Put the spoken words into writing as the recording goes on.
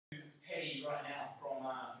right now from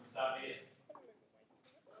Cafenet.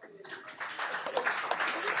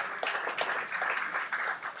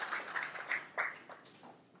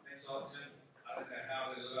 Thanks, Alton. I don't know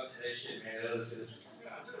how we got to that shit, man. That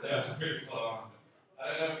was pretty full on.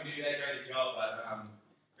 I don't know if we do that great a job, but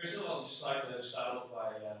first of all, I'd just like to start off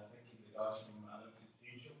by thanking the guys from Magnum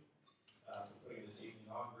Mac for putting this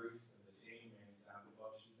evening on, Ruth and the team, and we've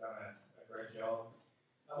obviously done a great job.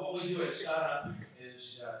 What we do at Startup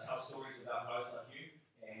is tell stories about guys like you,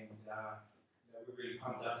 and we're really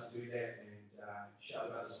pumped up to do that and shout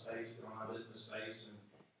about the space, get on our business space, and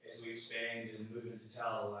as we expand and move into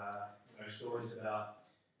tell stories about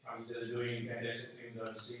companies that are doing fantastic things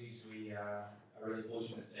overseas, we are really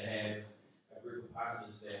fortunate to have a group of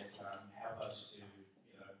partners that help us to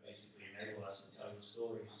basically enable us to tell your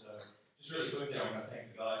story. So just really quickly, I want to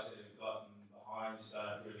thank the guys that have gotten behind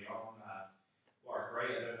Startup really on. Warwick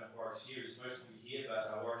Ray, I don't know if Warwick's here, he's supposed to be here, but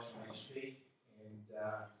Warwick's from HP, and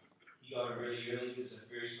he got it really early. He was the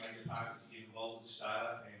first major partner to get involved with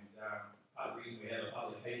Startup, and part of the reason we have a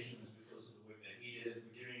publication is because of the work that he did at the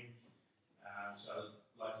beginning. So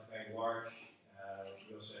I'd like to thank Warwick.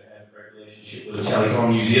 We also have a great relationship with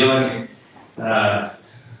Telecom New Zealand.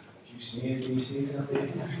 You sneeze up there?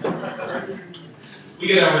 We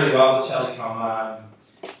get on really well with Telecom.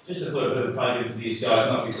 Just to put a bit of plug in for these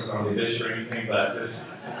guys, not because I'm the bitch or anything, but just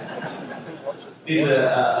there's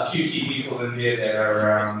a few key people in there that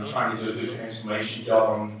are trying to do a good transformation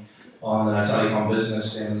job on telecom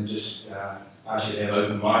business, and just ask you to have an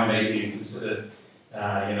open mind maybe and consider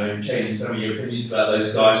changing some of your opinions about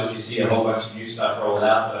those guys as you see a whole bunch of new stuff rolled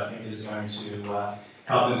out that I think is going to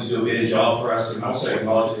help them to do a better job for us, and also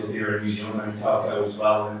acknowledge that they're a New Zealand owned telco as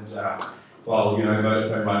well, and while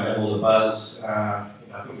Vodafone might have all the buzz,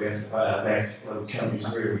 I think we have to back local companies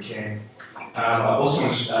where we can. I also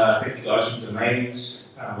want to thank the guys from Domains.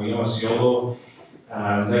 We know Ciolo.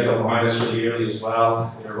 They got behind us really early as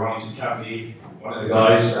well. They're a Wellington company. One of the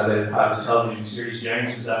guys that are part of the television series,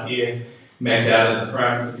 James, is up here, mapped out at the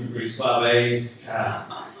front, looking pretty suave.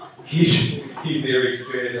 He's their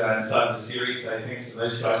expert inside the series, so thanks to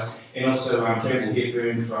those guys. And also Campbell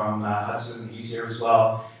Hepburn from Hudson, he's here as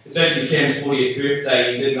well. It's actually Cam's 40th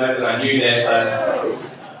birthday. He didn't know that I knew that.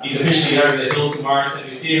 He's officially over the hill tomorrow, so if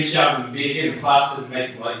you see him shoving the beer, get him plastered and make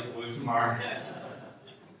him late for work tomorrow.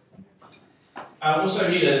 I also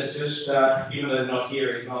need to just, even though they're not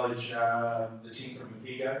here, acknowledge the team from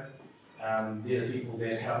Mojo. They're the people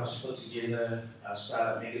that help us put together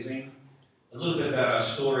Startup Magazine. A little bit about our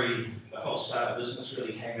story. The whole startup business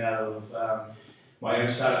really came out of my own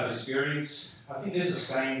startup experience. I think there's a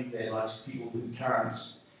saying that likes people who can't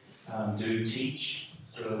do teach.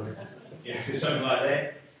 So yeah, there's something like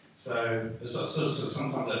that. So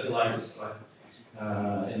sometimes I feel like it's like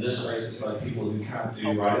in this race it's like people who can't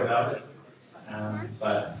do right about it.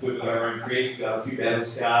 But we've got our own creeds, we've got a few battle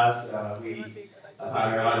scars. I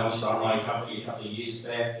launched an online company a couple of years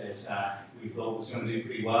back that we thought was going to do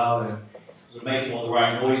pretty well, and was making all the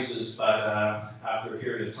right noises, but after a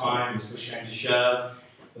period of time, as push came to shove,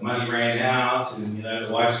 the money ran out, and the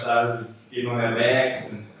wife started getting on our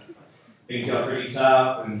backs, and things got pretty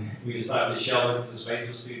tough, and we decided to shelve it because the space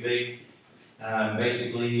was too big.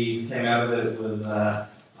 Basically, came out of it with a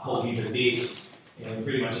whole heap of debt, and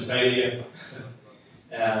pretty much a failure.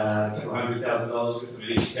 A couple $100,000 worth of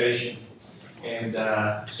education,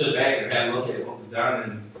 and stood back and had a look at what we've done,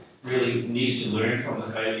 and really needed to learn from the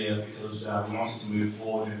failure because we wanted to move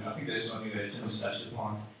forward, and I think that's something that Tim's touched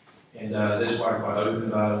upon. And that's why I'm quite open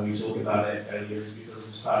about it when we talk about that failure, is because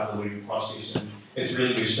it's part of the learning process, and it's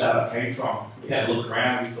really where startup came from. We had a look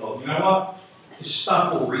around, we thought, you know what, there's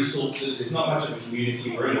stuff for resources, there's not much of a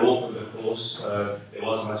community. We're in Auckland, of course, so there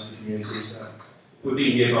wasn't much of a community, so if we'd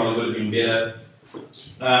been here, probably would have been better.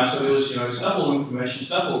 So there was, stuff all information,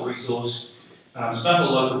 stuff all resource, stuff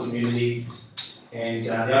all local community. And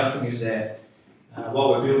the other thing is that while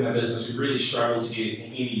we're building our business, we really struggle to get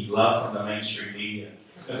any love from the mainstream media.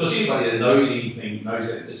 Of course, anybody that knows anything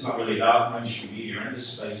knows that it's not really about mainstream media in this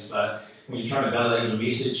space, but when you're trying to validate your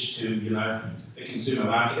message to the consumer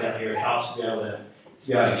market out there, it helps to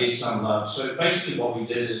be able to get some love. So basically what we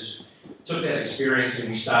did is took that experience and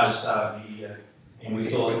we started Startup Media, and we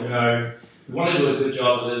thought, we want to do a good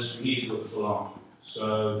job of this, we need to do it full on.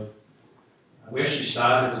 So we actually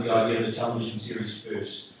started with the idea of the television series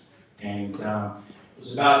first, and it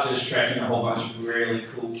was about just tracking a whole bunch of really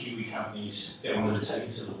cool Kiwi companies that wanted to take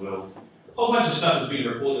it to the world. A whole bunch of stuff has been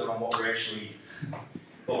reported on what we're actually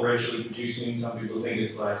producing. Some people think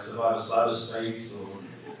it's like Survivor Cyberspace, or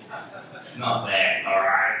it's not that,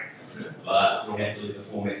 alright, but we have to let the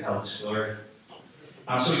format tell the story.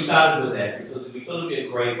 So we started with that because we thought it would be a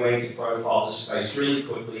great way to profile the space really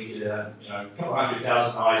quickly, get a couple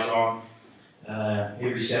 100,000 eyes on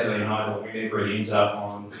every Saturday night, or whenever it ends up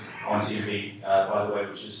on TV, by the way,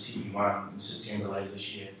 which is TV1 in September later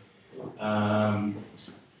this year.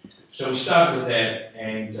 So we started with that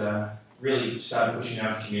and really started pushing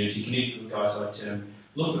out the community, connected with guys like Tim,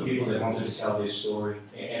 look for people that wanted to tell their story,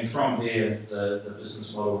 and from there the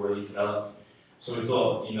business model really developed. So we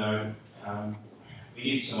thought, we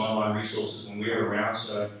need some online resources when we were around,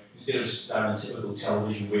 so instead of starting a typical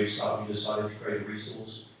television website, we decided to create a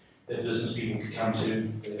resource that business people could come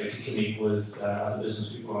to, that they could connect with other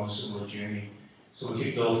business people on a similar journey. So we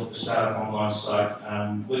kicked off the Startup online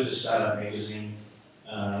site with the Startup magazine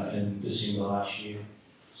in December last year.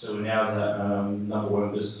 So we're now the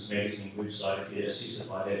 #1 business magazine website if you access it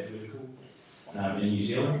by that vertical in New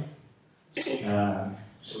Zealand.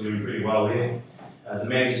 So we're doing pretty well there. The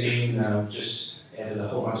magazine just added a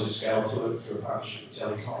whole bunch of scale to it through a partnership with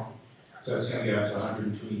Telecom. So it's going to go up to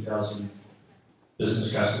 120,000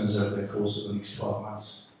 business customers over the course of the next 12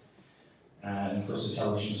 months. And of course the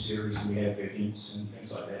television series, and we have events and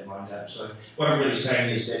things like that lined up. So what I'm really saying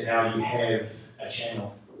is that now you have a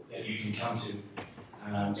channel that you can come to,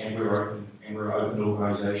 and we're open, and we're an open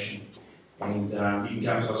organisation. And you can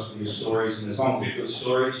come to us with your stories, and as long as they're good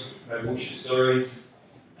stories, no bullshit stories,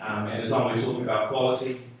 and as long as we're talking about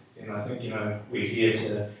quality, then I think we're here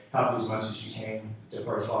to help as much as you can to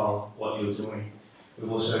profile what you're doing.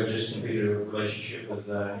 We've also just completed a relationship with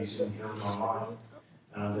New Zealand Herald Online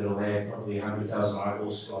that'll add probably 100,000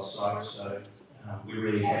 eyeballs to our site, so we're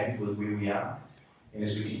really happy with where we are. And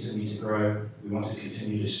as we continue to grow, we want to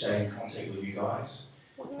continue to stay in contact with you guys.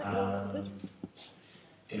 You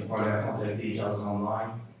can find our contact details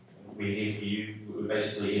online. We're here for you. We're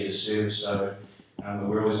basically here to serve, so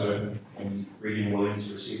we're always open and ready and willing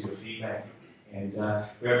to receive your feedback. And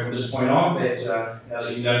we hope from this point on that now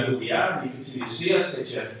that you know who we are and you continue to see us, that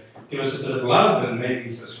you give us a bit of love and maybe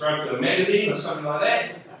subscribe to a magazine or something like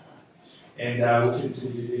that. And we'll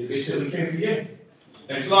continue to do the best that we can for you.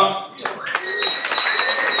 Thanks a lot.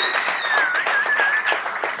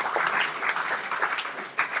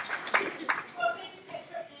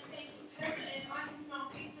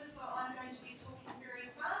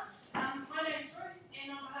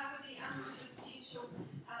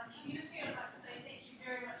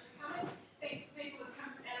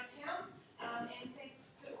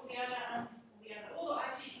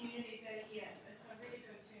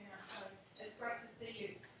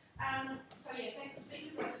 So yeah, thanks for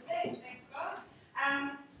speakers over there. Thanks guys.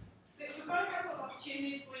 We've got a couple of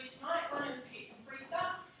opportunities for you tonight. One is to get some free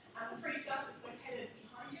stuff. The free stuff is located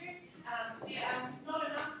behind you. There are not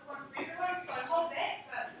enough for one for everyone, so hold back,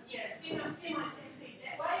 but yeah, semi-scientific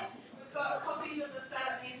that way. We've got copies of the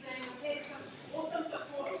Startup magazine. We've had some awesome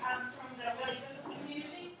support from the Welly business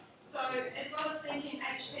community. So as well as thanking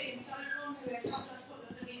HP and Telecom who have helped us put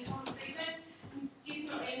this event on this evening,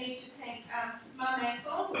 definitely need to thank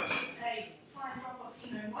Maison, which is a fine drop of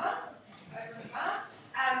Pinot Noir over in bar.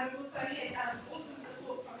 We've also had awesome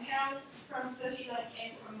support from Hal, from CityLink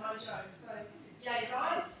and from Mojo. So yay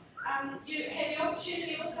guys. You had the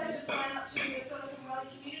opportunity also to sign up to the SiliconWelly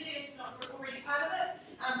community if you're not already part of it.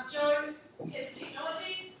 Joe has the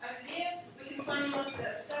technology over there. We can sign you onto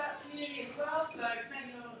the startup community as well, so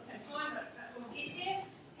maybe not all at the same time, but we'll get there.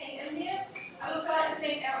 Hang in there. I'd also like to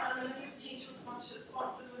thank our unlimited potential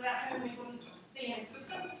sponsors without whom we wouldn't be in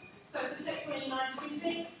existence. So particularly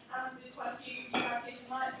 920, there's quite a few of you guys here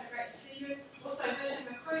tonight, so great to see you. Also Vision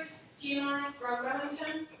Recruit, Gemini, Grow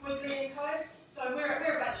Wellington, Woodley & Co. So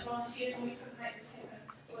we're a bunch of volunteers and we couldn't make this happen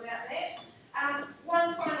without that.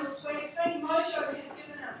 One final sweet thing, Mojo have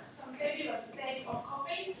given us some fabulous bags of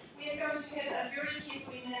coffee. We are going to have a very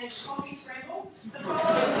carefully managed coffee scramble. The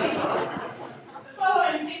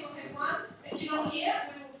following people have won. If you're not here,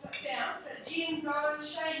 we will flip down. But Jen Rowe,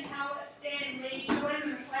 Shane Howard, Dan Lee, Joanne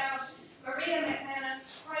McLeod, Maria McManus,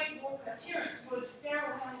 Craig Walker, Terence Wood,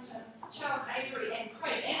 Daryl Hamilton, Charles Avery, and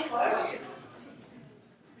Craig Anslow.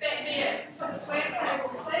 Back there to the swag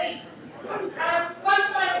table, please. One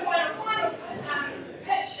final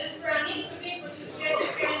pitch is for our next event, which is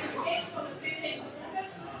Gadget Games Events on the 13th of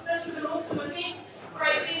August. This is an awesome event,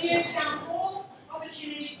 great venue, town hall,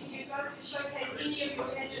 opportunity for you guys to showcase any of your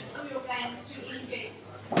gadgets or your games to any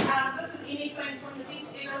geeks. This is anything from the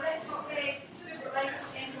best ever laptop bag to the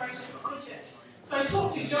latest and greatest widget. So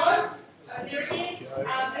talk to Joe there again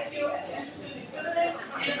if you're interested in exhibiting,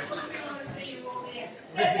 and of course we want to see you all there.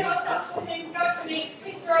 That's it, I'll stop talking. Go for me.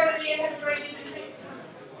 Pizza over there. Have a great evening. Thanks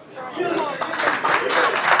for coming.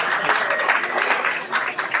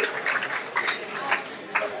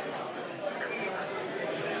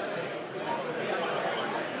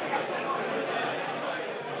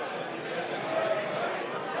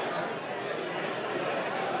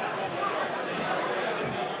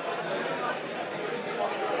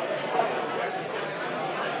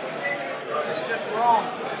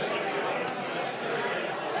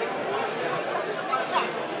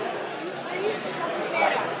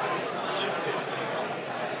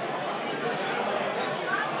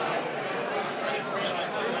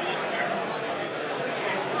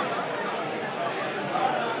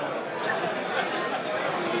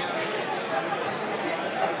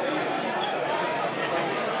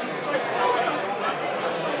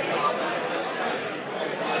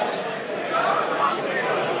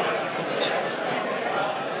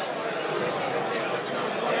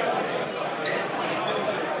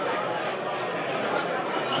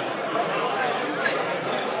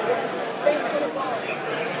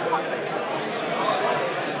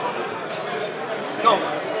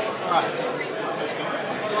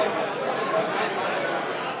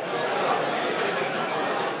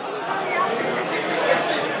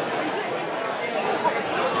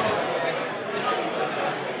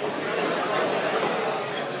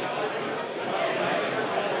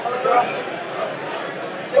 If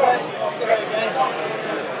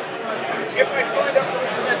I signed up for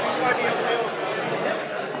this event, this might be available.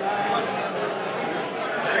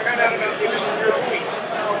 I found out about the event from your tweet.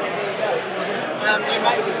 You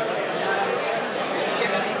might be.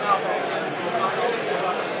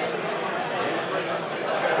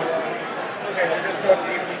 Okay, we'll just go to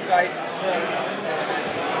the evening site.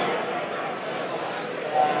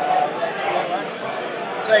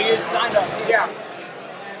 So you signed up? Yeah.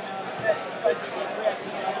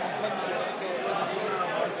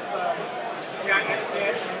 Yeah, I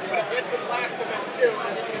understand. But if it's the last event too, I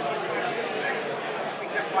didn't know this thing,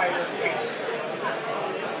 except by your tweet.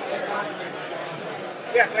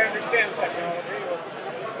 Yes, I understand technology, or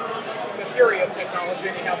the theory of technology,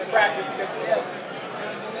 and how the practice gets there.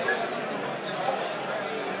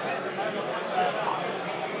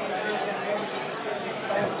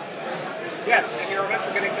 Yes, and your events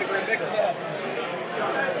are getting bigger and bigger.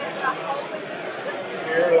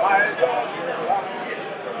 Here lies all your life.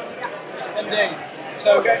 Indeed. So,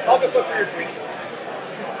 okay, I'll just look for your tweets.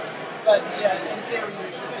 But yeah, in theory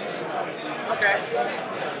you should be. Okay.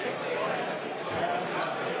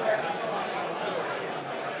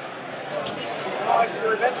 If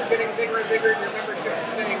your events are getting bigger and bigger and your membership is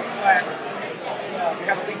staying flat, you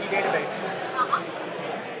have a leaky database.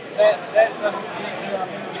 That doesn't connect to our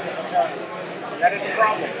membership account. That is a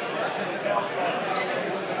problem.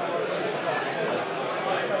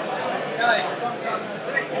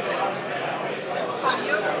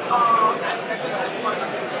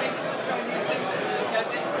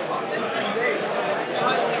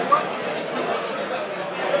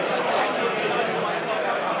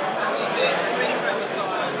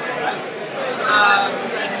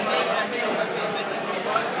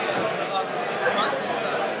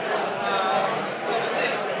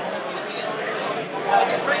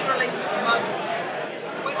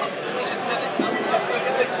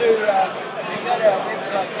 So you if you go to our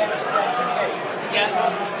website, there's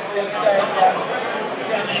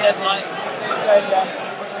a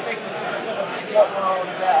prospectus of what we're all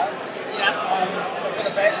about. A bit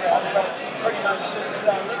of background, but pretty much just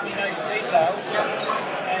let me know the details.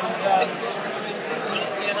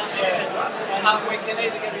 And we can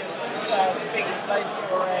either give you a speaking place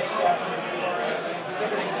or a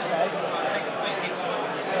exhibiting space.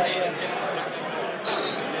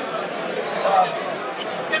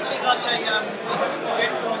 It's going to be like a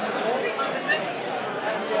virtual store kind of thing.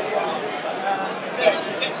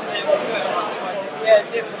 Yeah,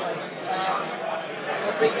 definitely.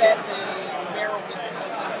 We'll be at the barrel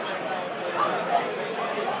chambers.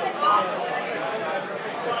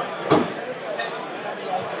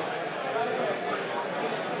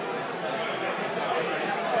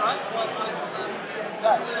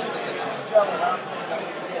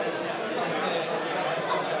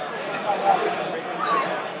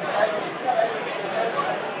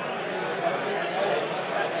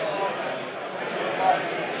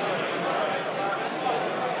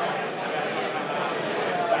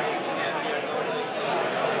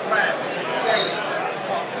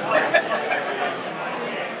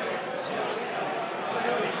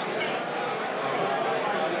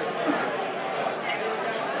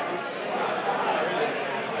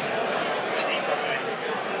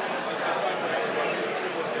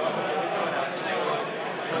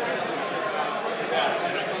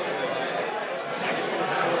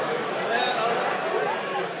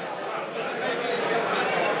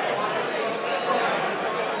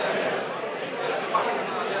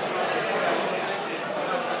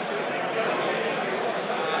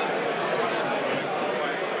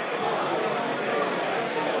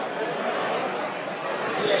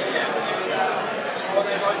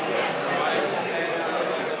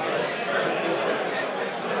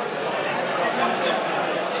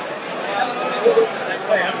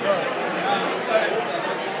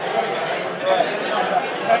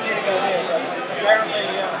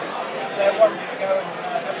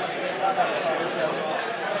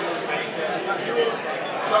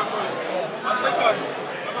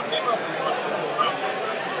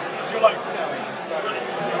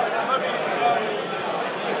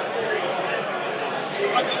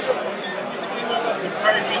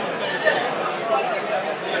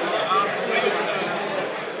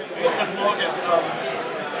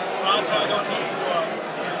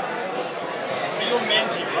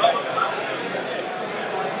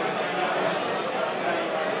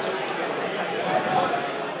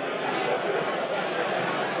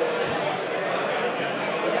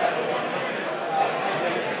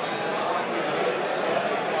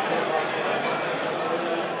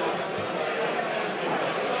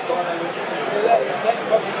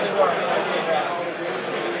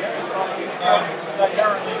 they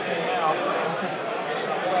currently do now.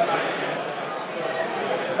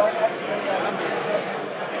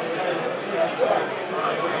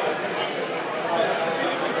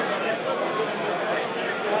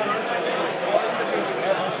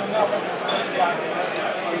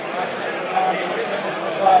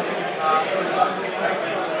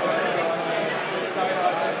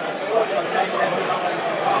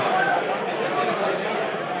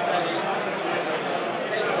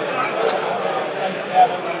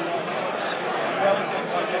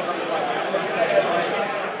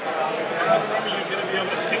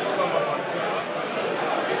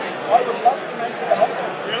 I would love to make it happen.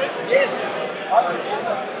 Really? Yes. I would love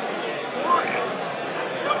that.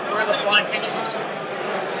 Where are the flying penises?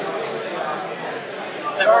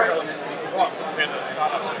 They were rocks where the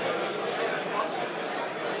startup.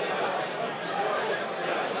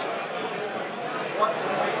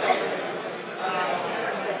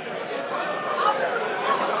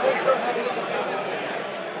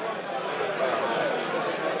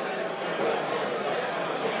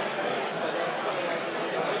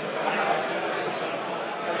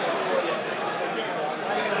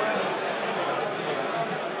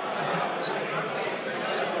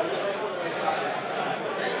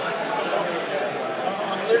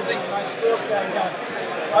 Losing my skills going on.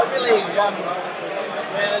 I really, as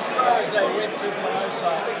far as a Web 2.0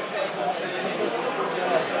 site,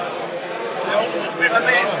 The ultimate Web 2.0.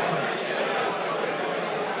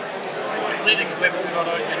 Leading Web 2.0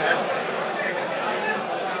 generation.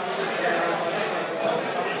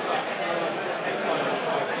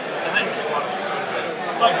 I think it's quite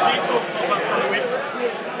expensive. Like G-Talk pop-ups on the web.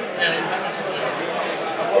 Yeah, exactly.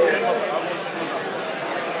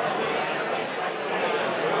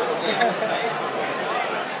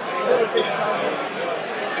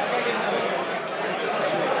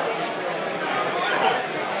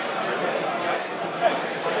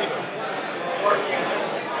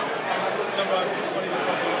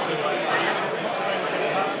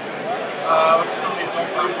 It's going to be top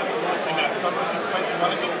launching a co-working space in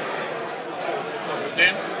Wellington. With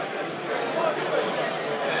Dan.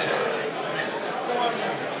 So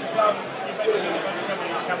you're basically getting a bunch of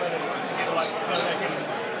companies to come in and put together like so they can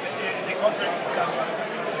their contract and stuff like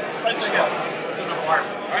Basically, yeah, it's an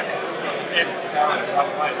environment, right? And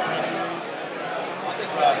other players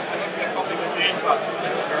it's a coffee machine, but it's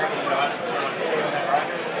a very good charge for that, right?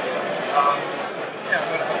 Yeah,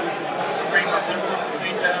 but bring up the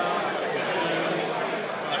machine down,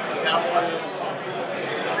 like some councils,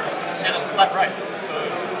 and it's flat rate. So,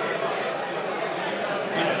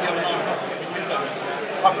 you just get along, you can use it.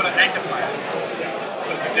 I've got an anchor player, so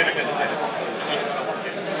it's a dedicated player.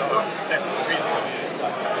 So that's the reason why we use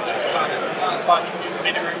that started. But you can use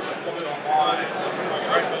meter rooms to put it online,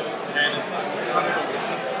 right? And it's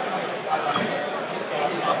 160.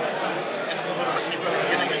 And it's a little bit cheaper than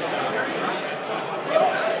getting it.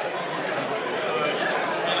 So,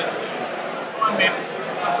 and it's 1 meg.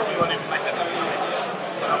 I probably won't even make that much money.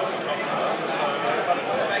 So, but it's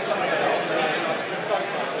something that's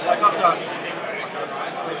like I've done.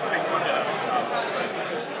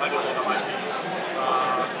 I don't want to like it.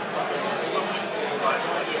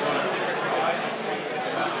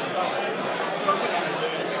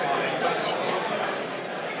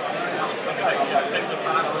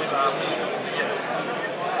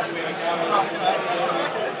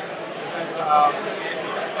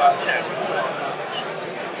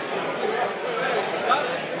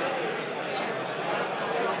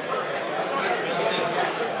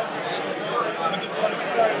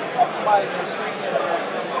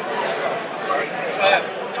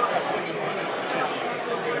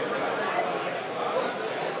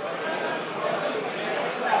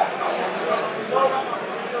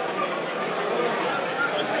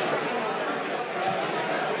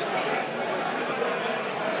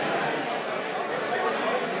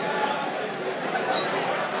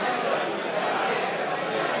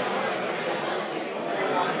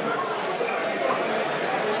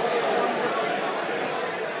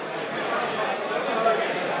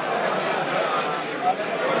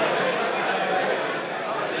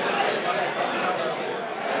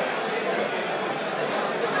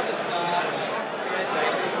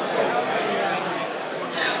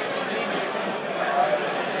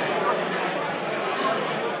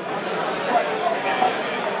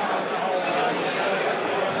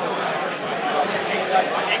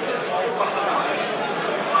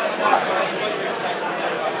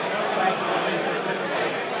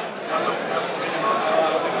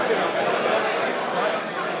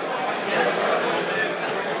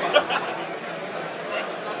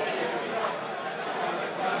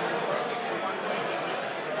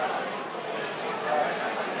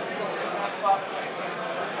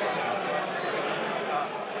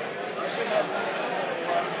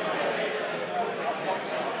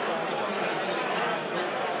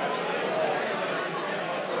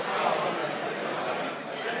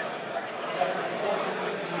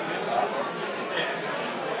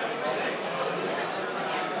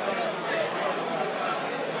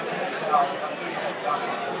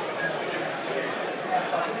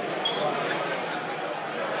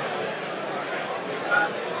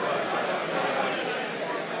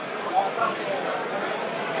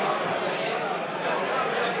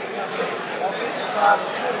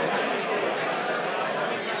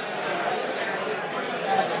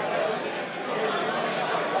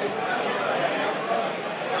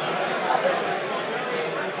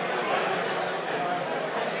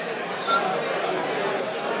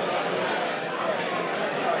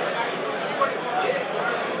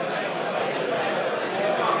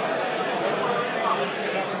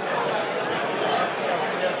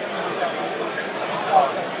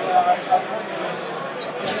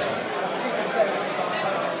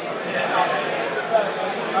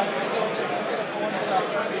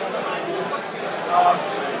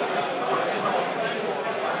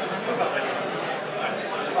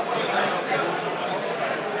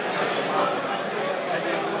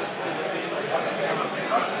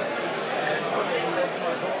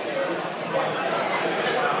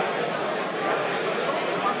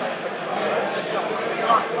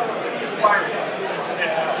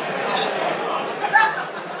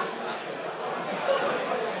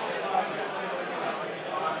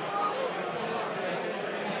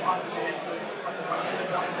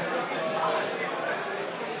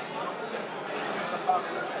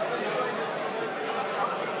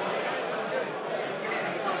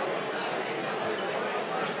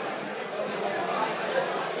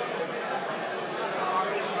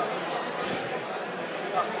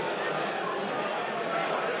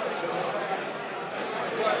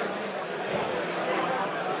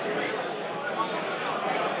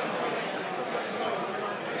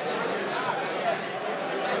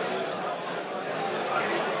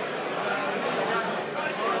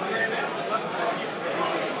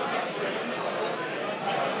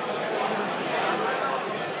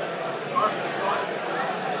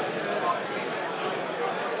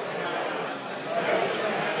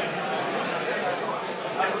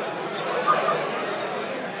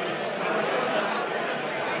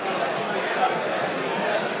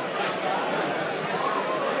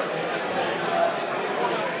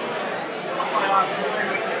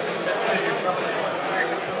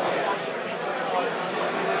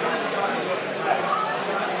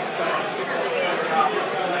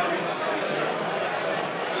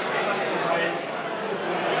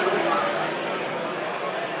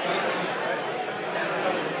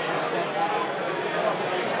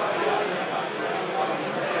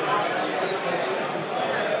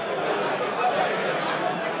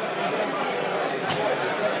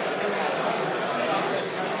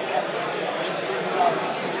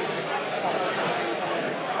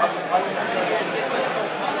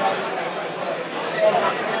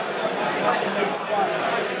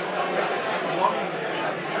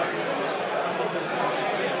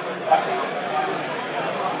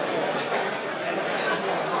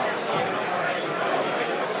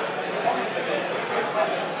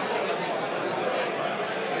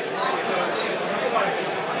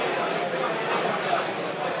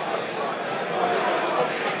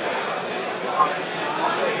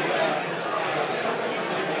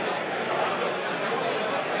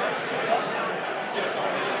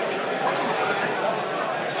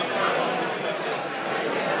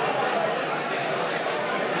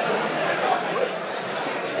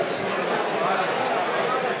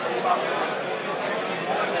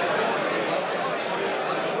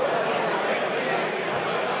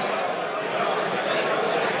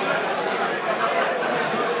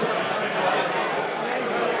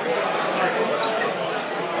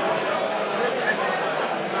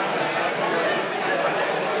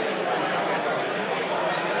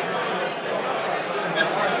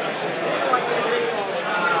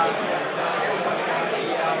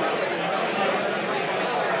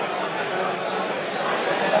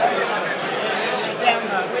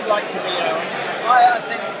 like to be I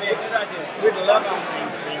think it would be a good idea. We'd love our team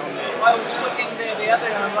to be on there. I was looking there the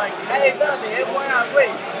other day and I'm like, hey, they're there, why aren't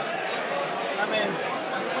we? I mean,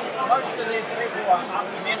 most of these people are up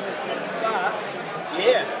members from the start.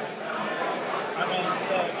 Yeah. I mean,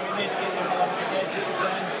 we need to get them along to gadgets.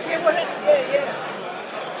 Yeah, what? Yeah.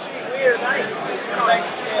 Gee, where are they?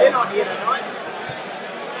 They're not here tonight.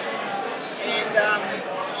 And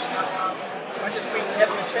I've just been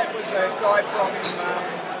having a chat with the guy from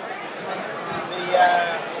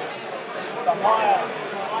the hire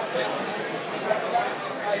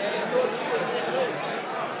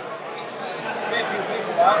fair few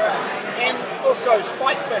people are, and also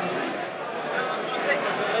Spikefin. I think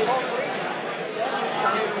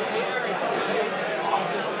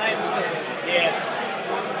his name's there. Yeah.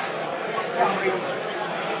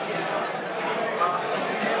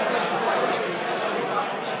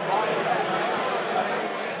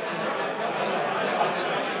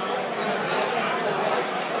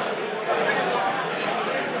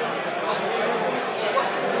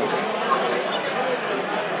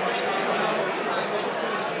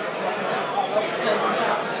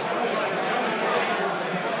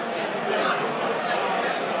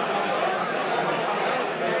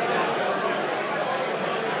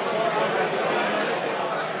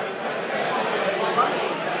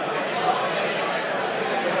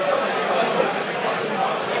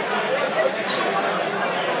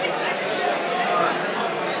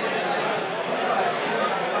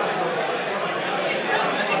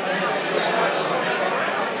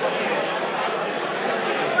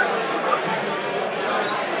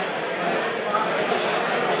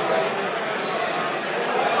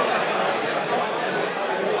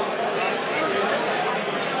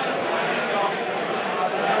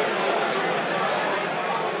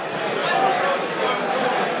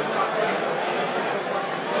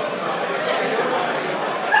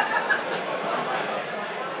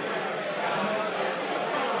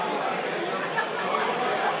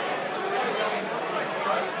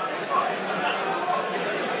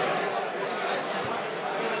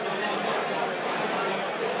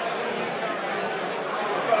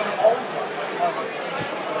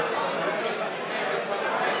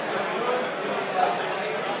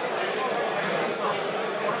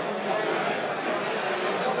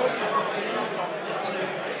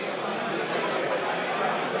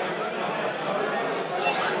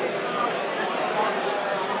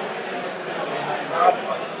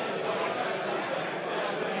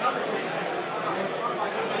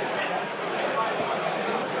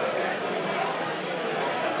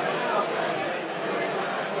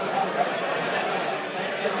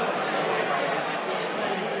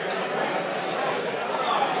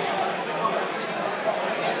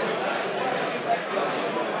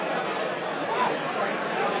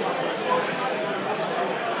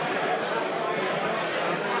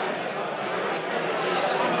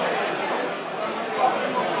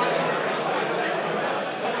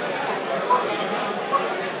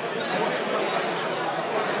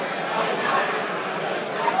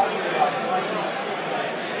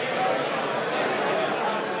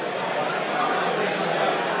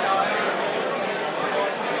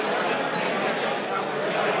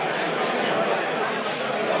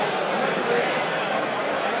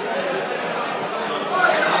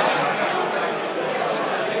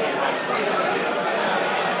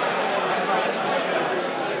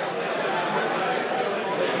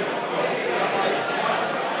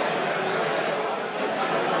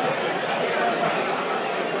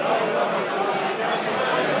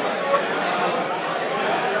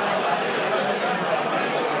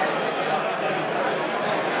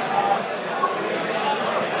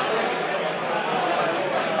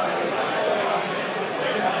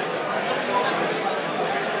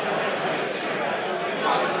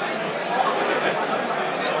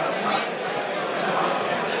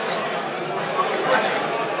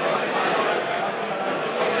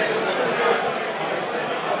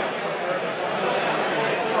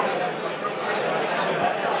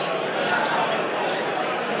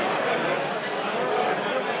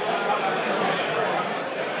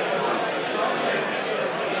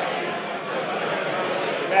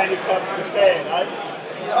 it comes to pain, right?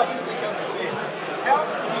 It obviously comes to pain.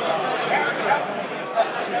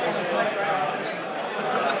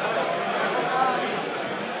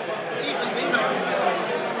 It's usually been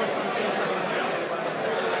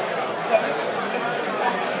So this is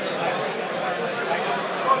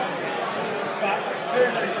but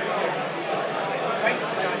very, very quickly.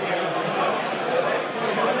 Basically, the idea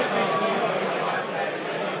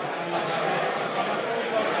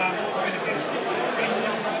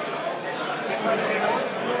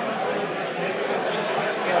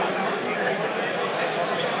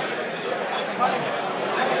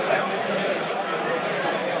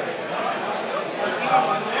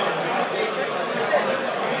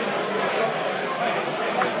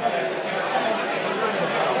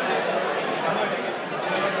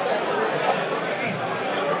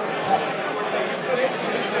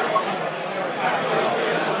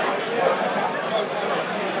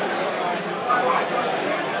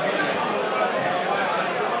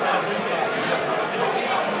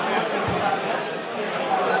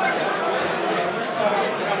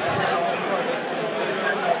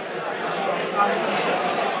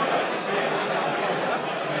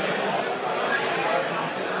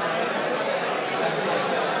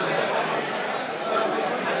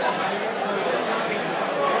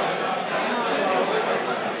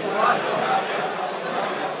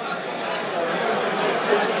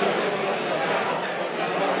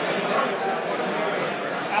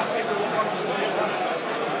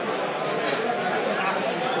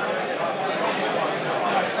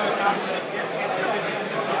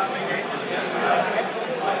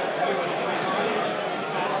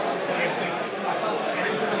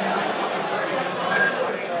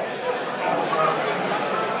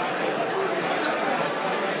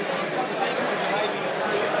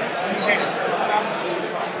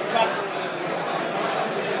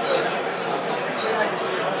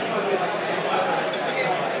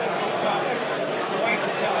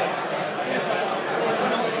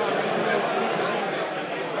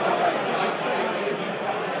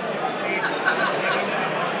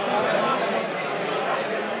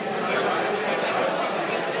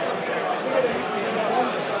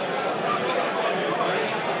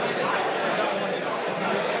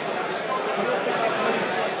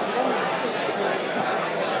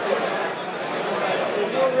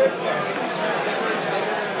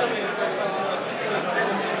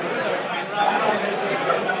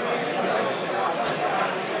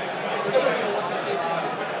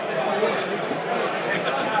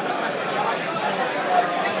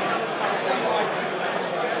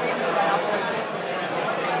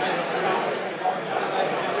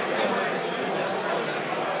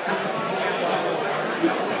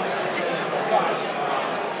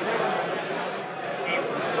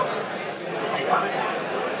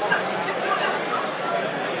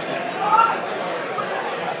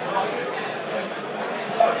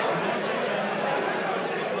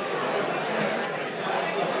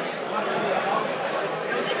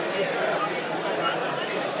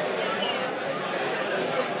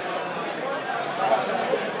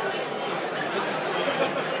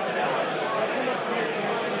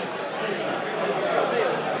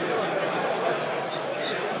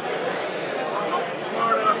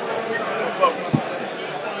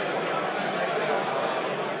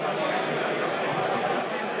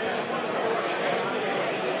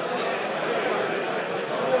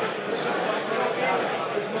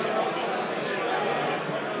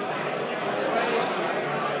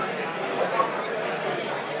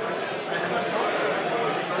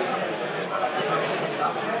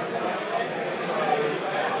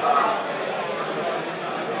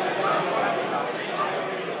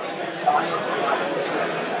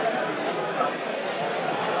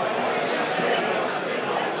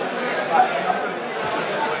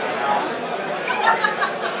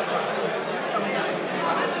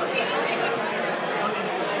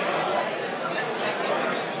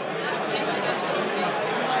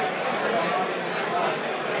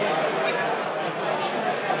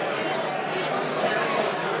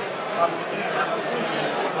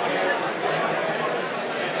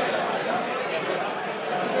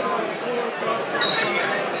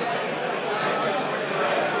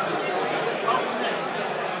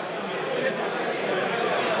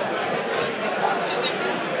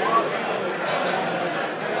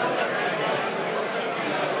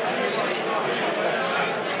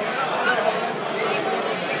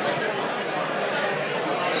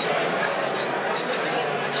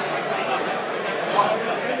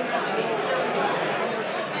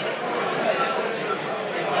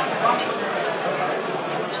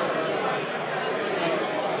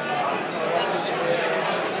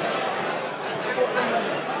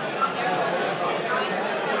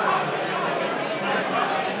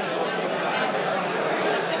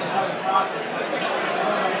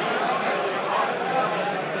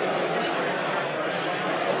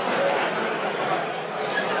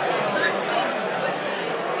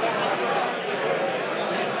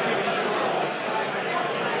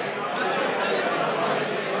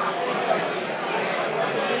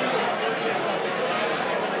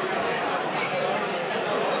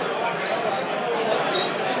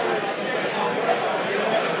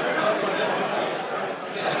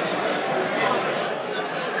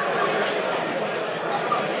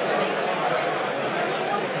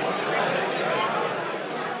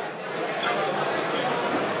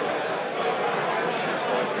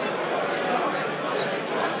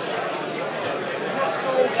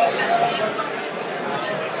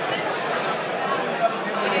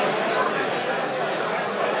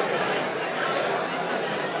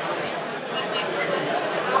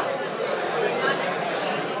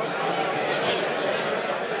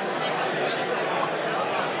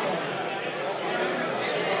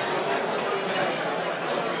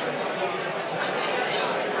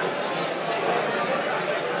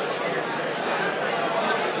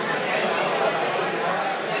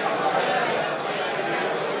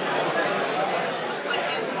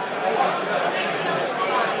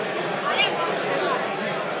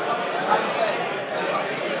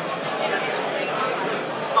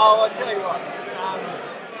Oh, I'll tell you what.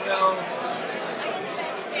 Well,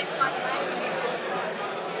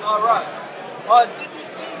 all right. Oh, did you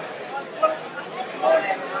see? This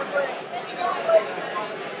morning,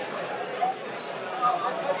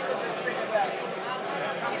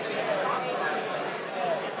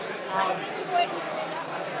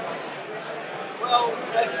 well,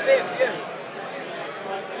 a fair few.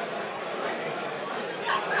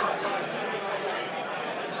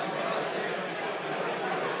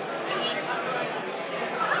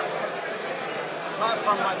 Apart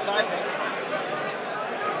from my typing.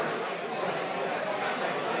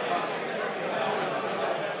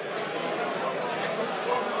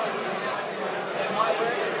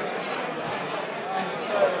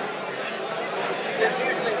 There's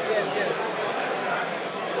usually a fair few.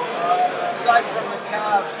 Aside from the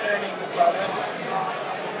car burning the photos.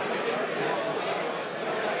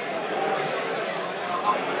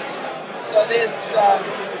 So there's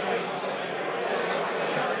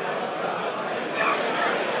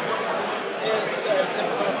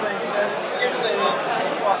typical things. So usually there's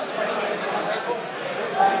what, 20 people.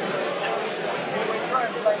 We try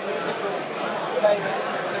and play musical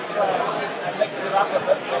tables to try and mix it up a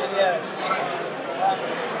bit. But yeah,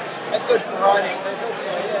 a good variety. They're good,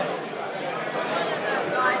 so yeah.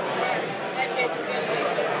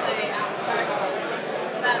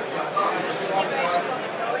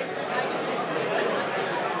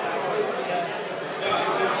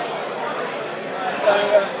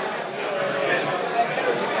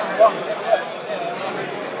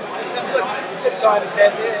 There's some good times out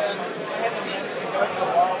there, and I haven't managed to go for a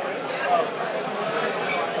while.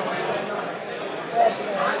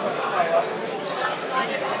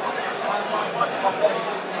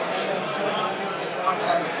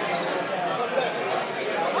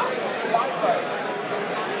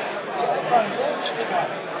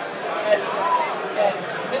 At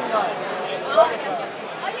midnight.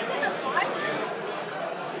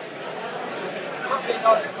 Probably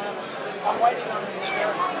not at the moment. I'm waiting on the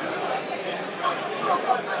insurance.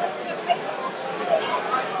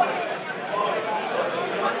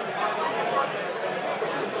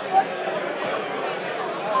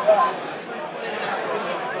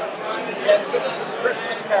 Yeah, so this is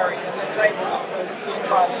Christmas curry, and the table is the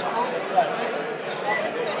entire place.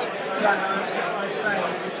 So I was saying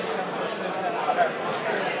it's the first time I've ever.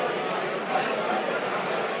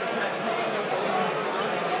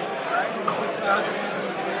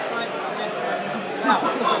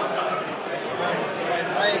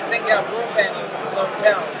 I think our broadband has slowed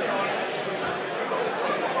down.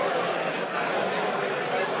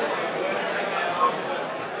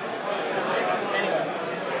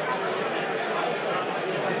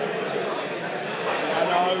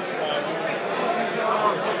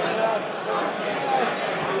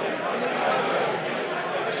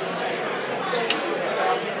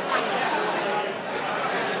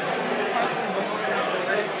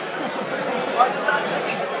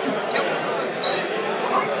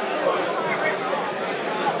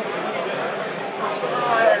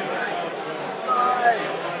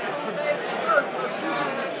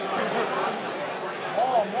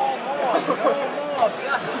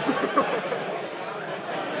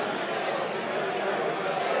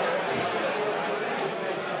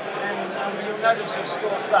 Notice your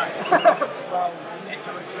score sucks because, well, you need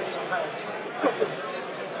to refresh the page.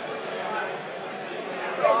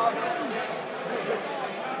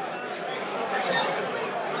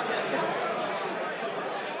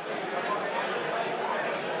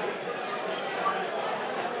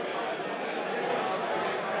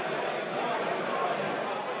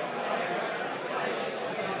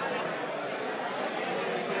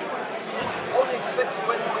 All these fits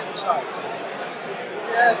win websites.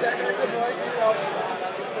 Yeah, they're good, right?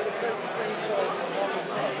 For the first 3 4.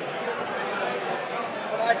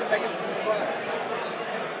 But I can make it 25.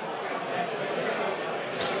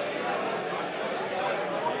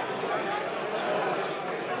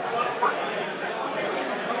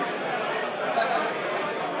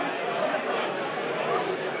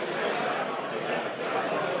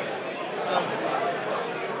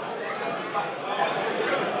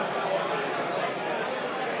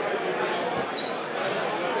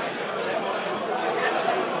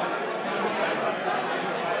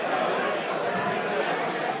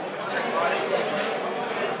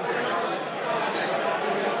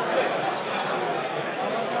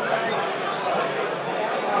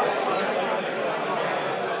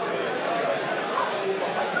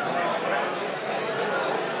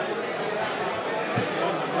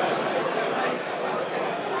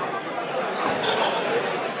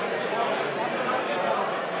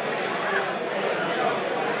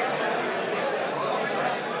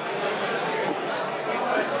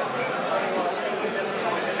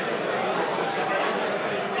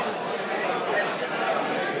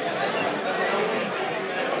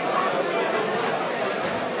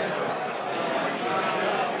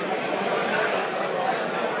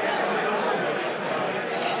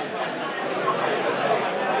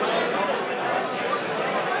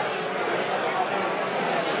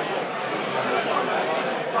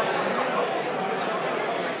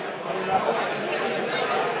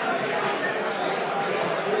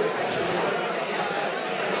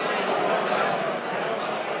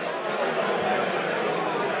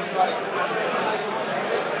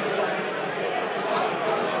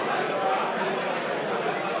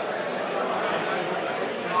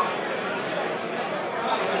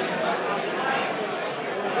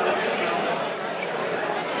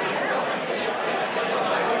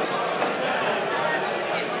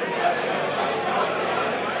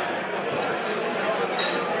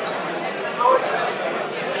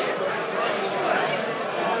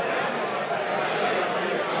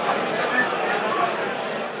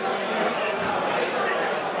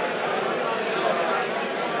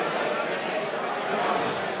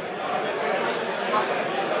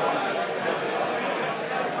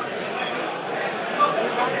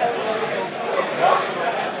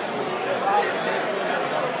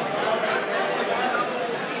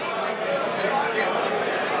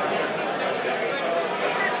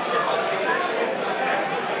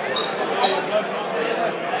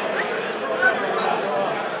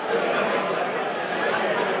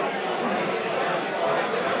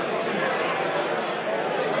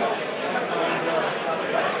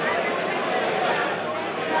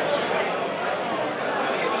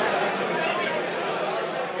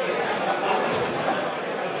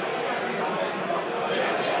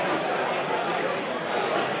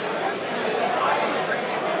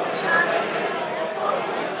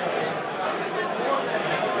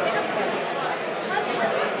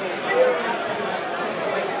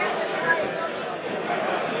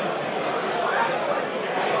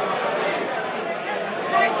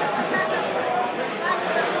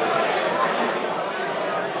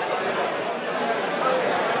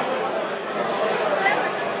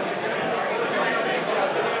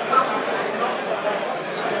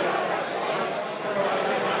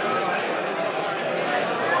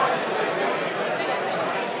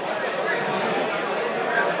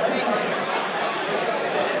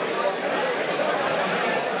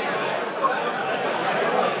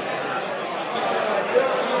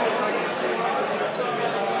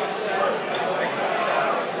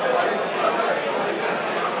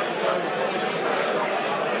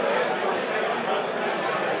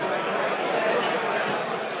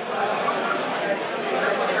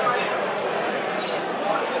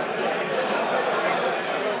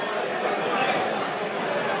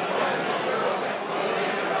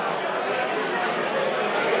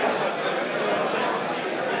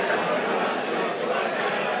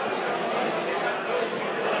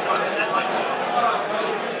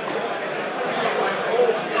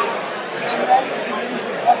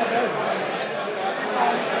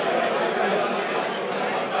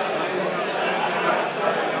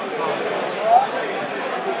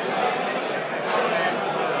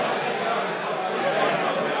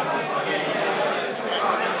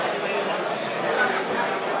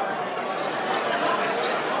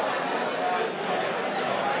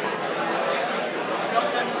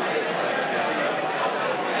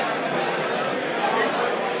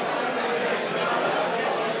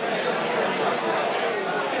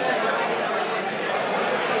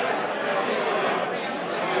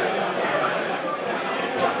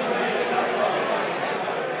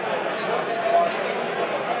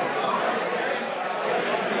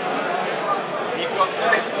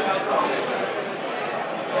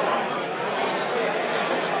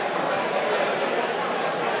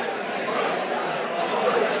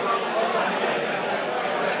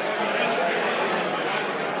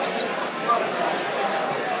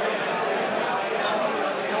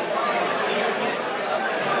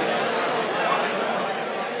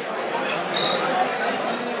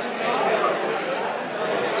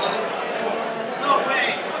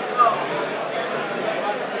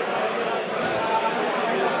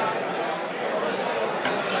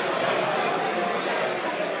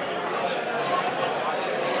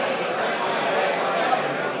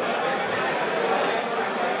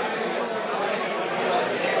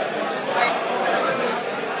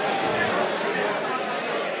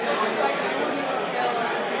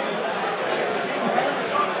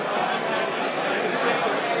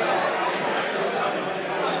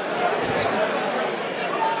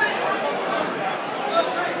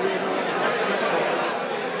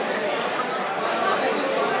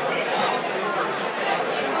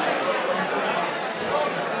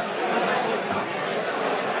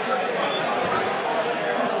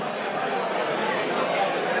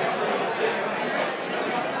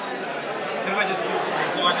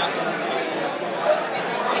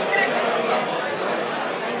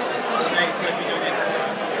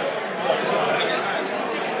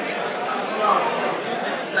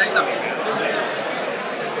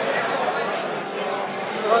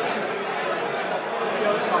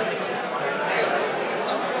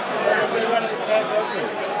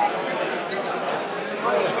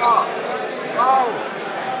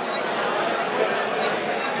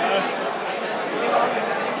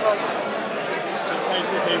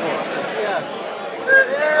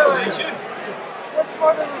 What's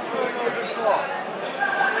fun of this doing over before?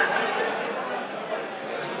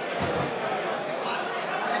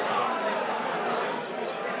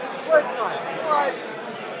 It's quick time. Like,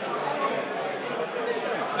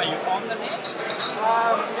 are you on the net?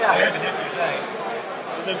 yeah. I have an issue today.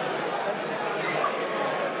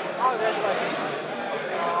 Oh, that's like.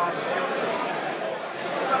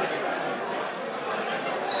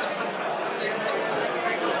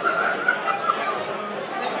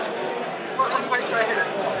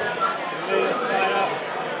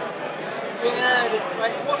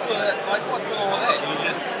 What's the law there? You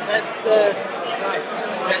just That's the site.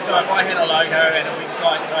 so if I hit a logo and a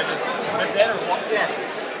website, can I just submit that or what? Yeah.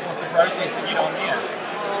 What's the process to get on there?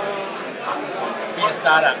 Be a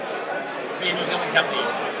startup? Be a New Zealand company? I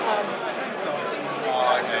think so.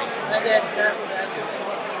 Oh, okay. And that would add to it.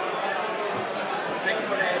 They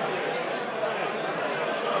would add to it.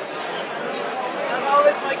 I'm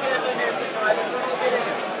always making it an effort, I don't know getting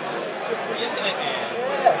it. So for the internet man.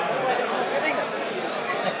 Yeah, nobody's not getting it.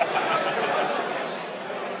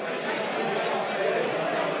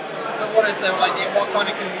 But what is the idea? What kind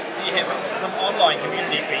of do you have? Some online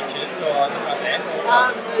community features or something like that?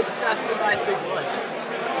 It's just a nice big list.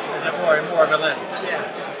 Is it more of a list? Yeah.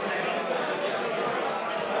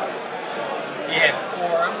 Do you have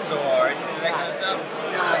forums or anything that kind of stuff?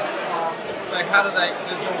 So how does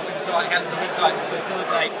the website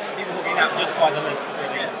facilitate people hooking up just by the list?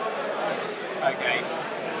 Really? Okay.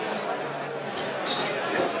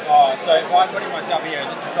 Oh, so if I'm putting myself here,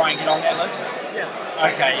 is it to try and get on that list? Yeah.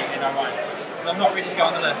 Okay, and I won't. I'm not ready to go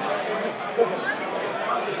on the list.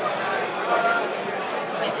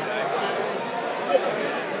 Thank you, though.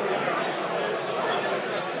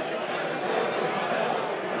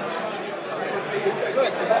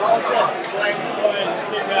 Good. All good.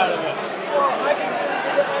 Get out of it. Well, I can get it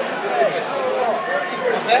on the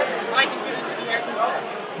What's that? I can get into the air control.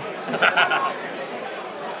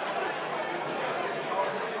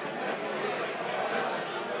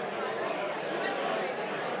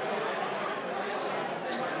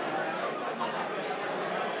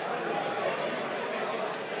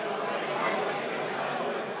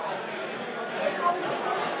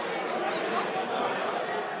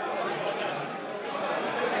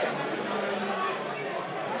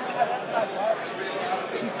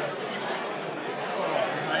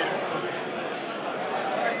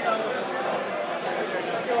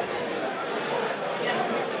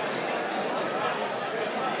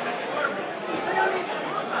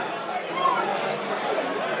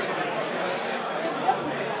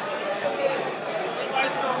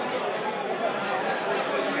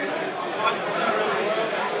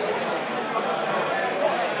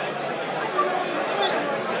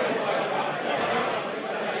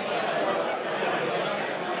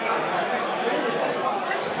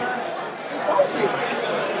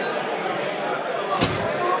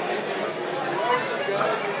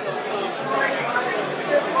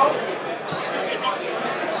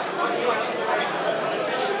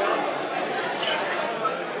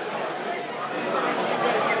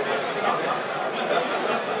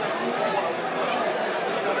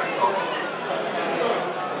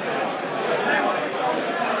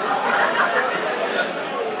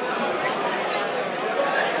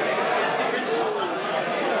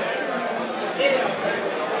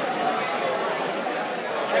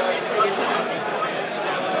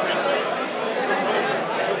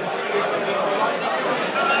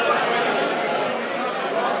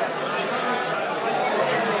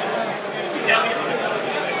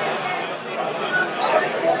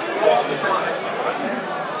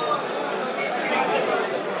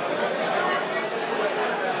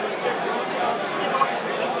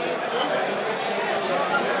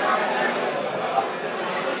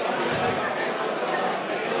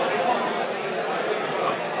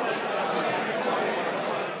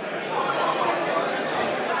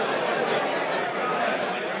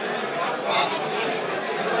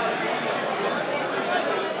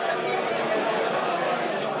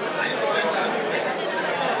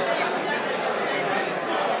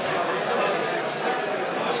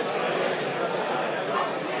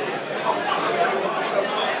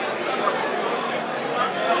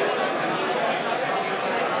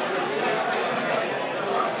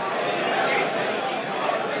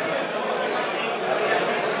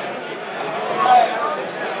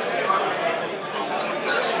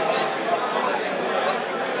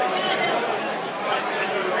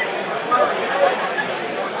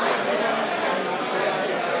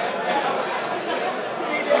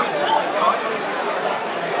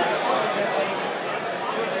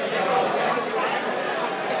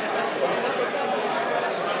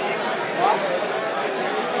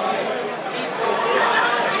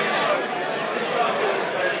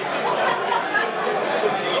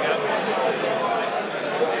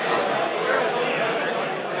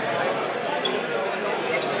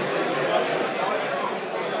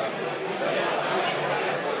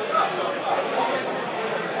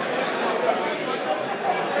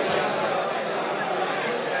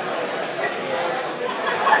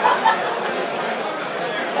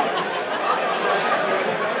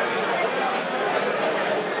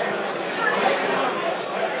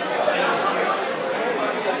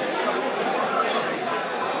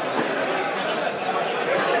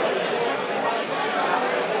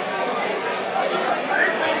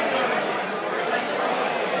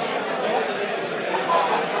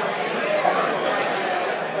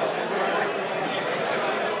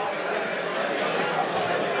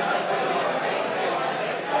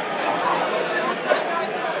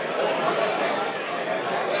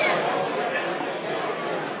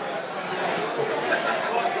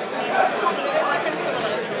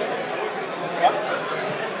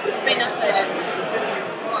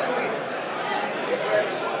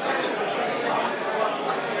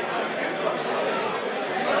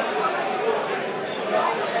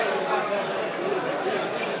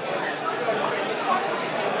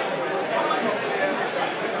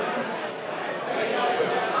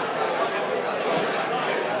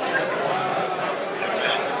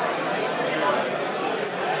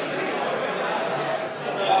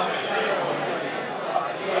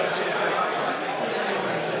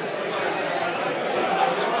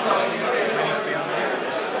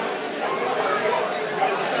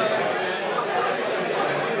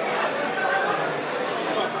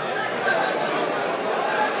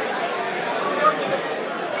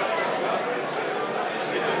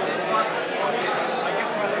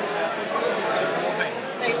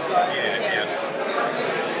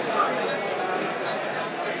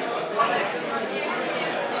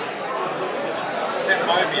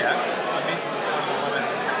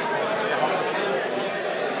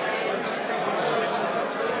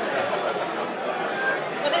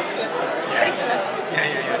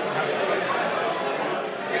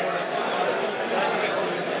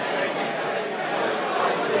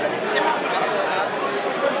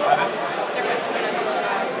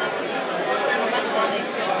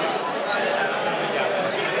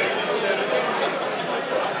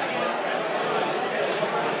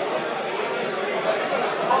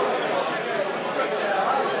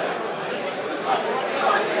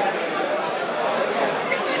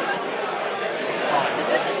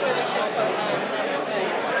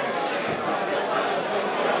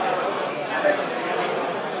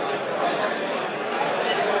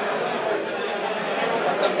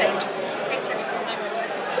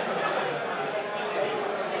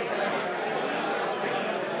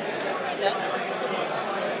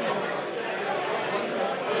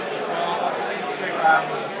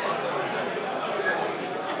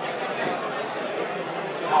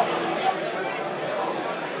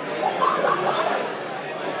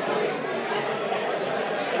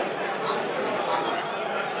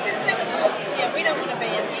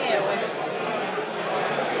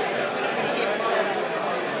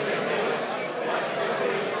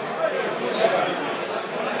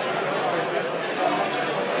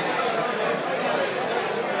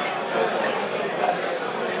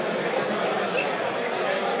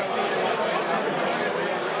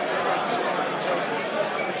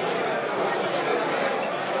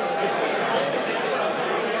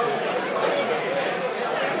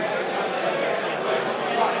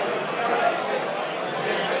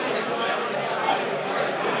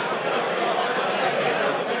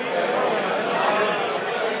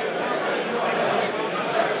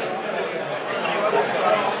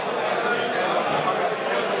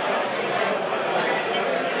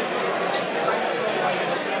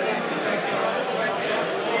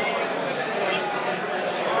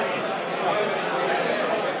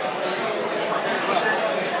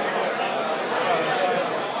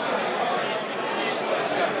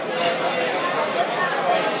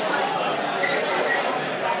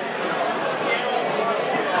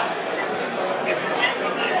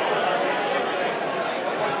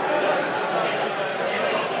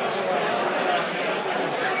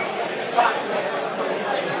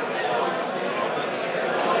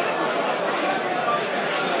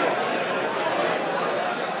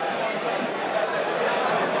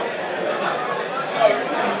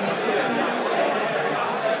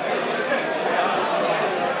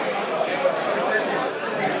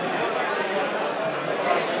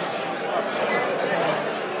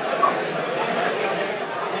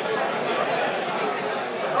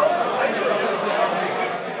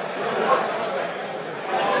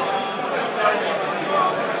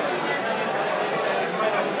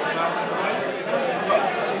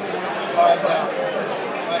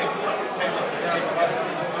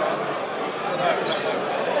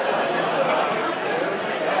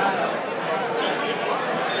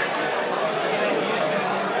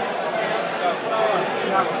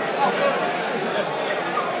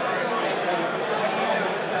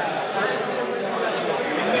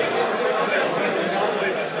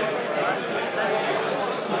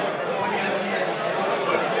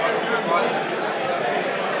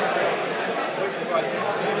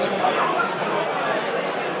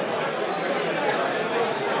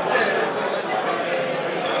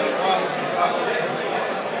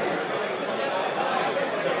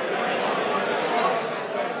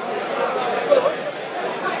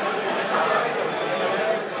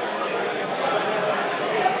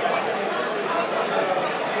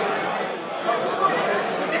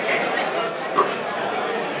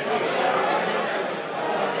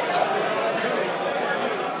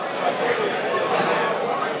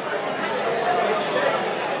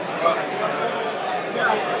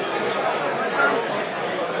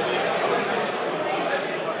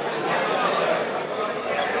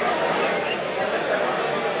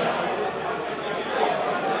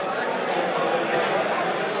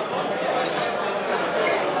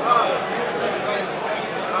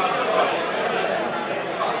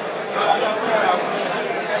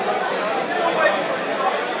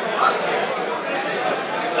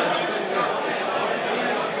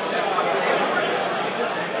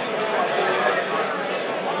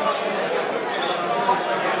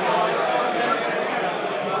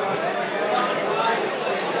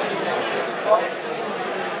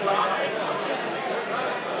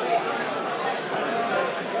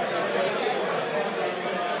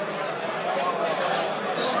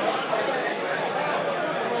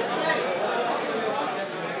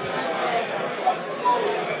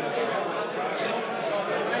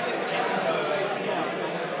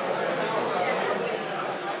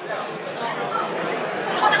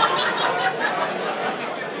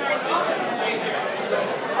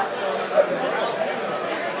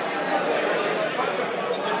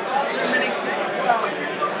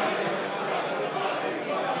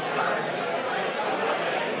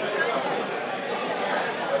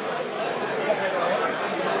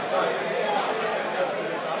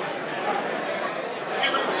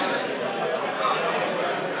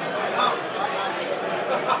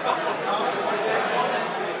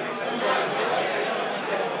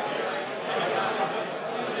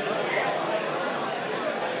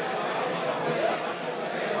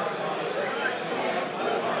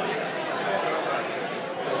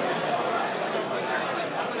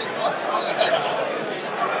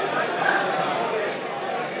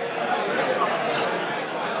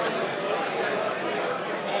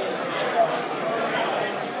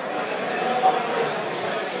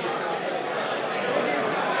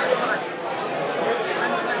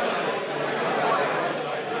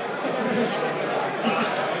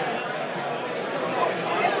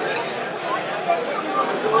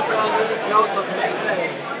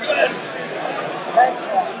 Yes! Take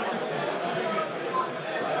that.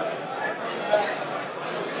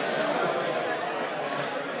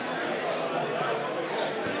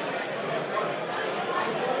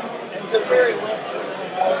 It's a very wet.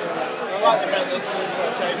 I like the fact that this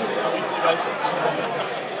changes on a weekly basis.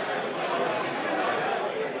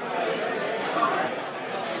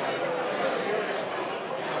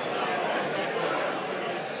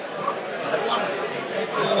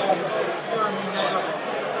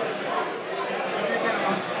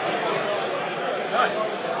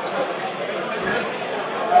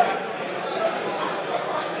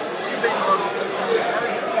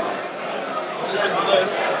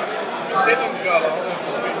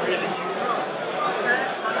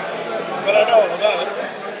 But I know all about it.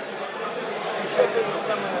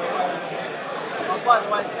 By the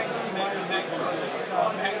way, thanks to Magnum Mac for this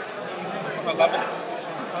Mac. I love it.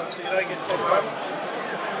 So you don't get taken over?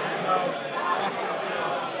 No, after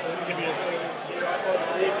We'll give you a thing.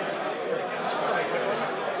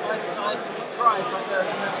 I tried, but the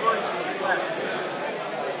notorious was flat.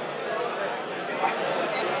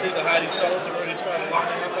 See the hardy souls have already started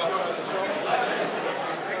lining up outside the shop.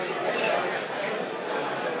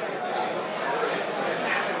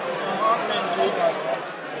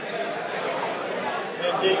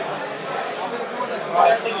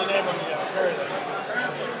 I see the name on the currently.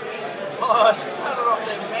 Oh, I started off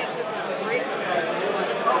that massive red.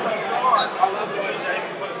 Oh my god. I love the way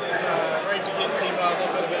David put the rate to get C-Bar, she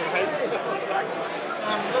got a bit of hate.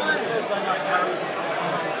 Visitors I know carry.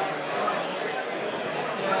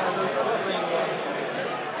 Yeah, there's probably.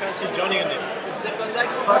 Can't see Johnny in there. It's a good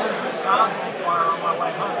take photos of cars on fire on my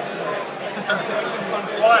way home. So it's on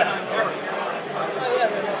fire. Oh yeah,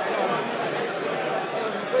 there was a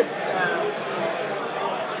good.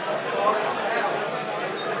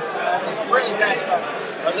 Really bad car.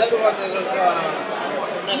 Was that the one that was another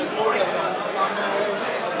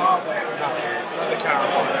car?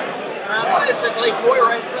 Basically, boy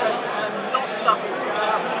racer knocked up his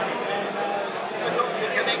car and forgot to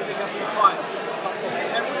connect a couple of pipes.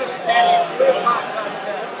 And we were standing, we were parked like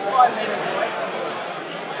 5 meters away from him.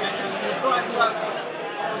 And he drives up,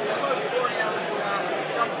 smoke pouring out of his car,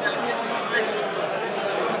 jumps out, gets his training and the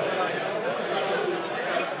speakers like,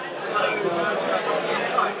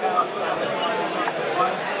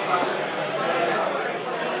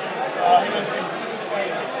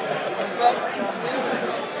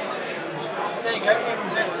 there you go.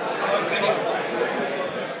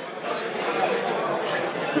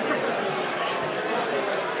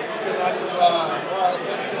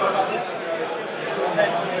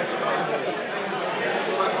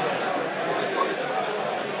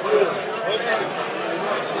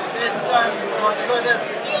 So they're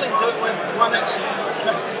dealing with 1-inch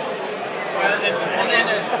and then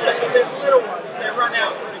the little ones, they run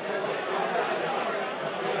out pretty quick.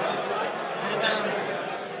 And I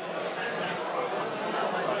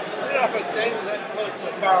don't know if it's saying that close to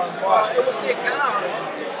the car on fire. it was their car.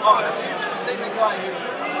 Oh, this was then the guy who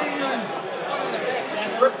got in the back and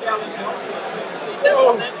ripped out his nostril. So he didn't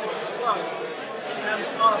want that to explode.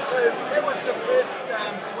 So that was the first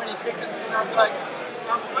 20 seconds, and I was like,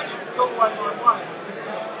 I should call 111.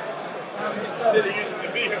 Instead of using the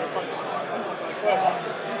vehicle function.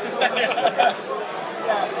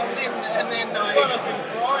 Yeah, and then I. You must have been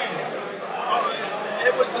crying.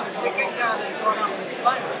 It was the second car that got up in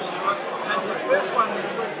flames. And the first one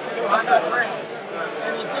was worth 200 grand.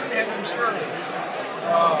 And he didn't have insurance.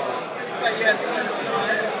 But yeah, so I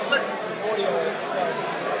listened to the audio, so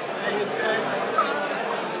he was going.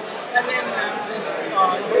 And then this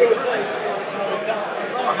police was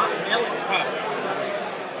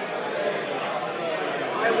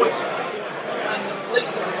I was, and the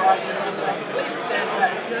police arrived and I said, please stand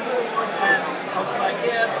back. And I was like,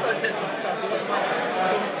 yeah, I suppose that's what I'm doing.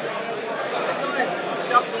 The guy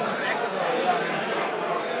jumped in the back of the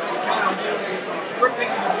car and he was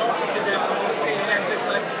ripping the nos to death and just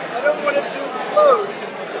like, I don't want it to explode.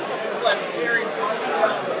 It was like tearing pipes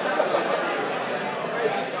out.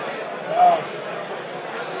 Crazy time.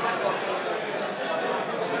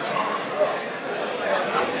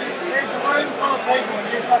 There's a room full of people and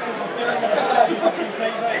you fuckers are staring at a screen watching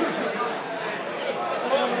TV.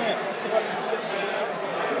 What's on there?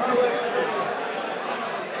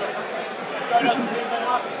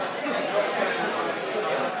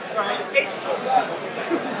 Sorry, H goes up.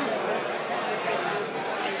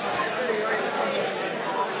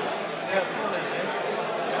 Yeah, fully,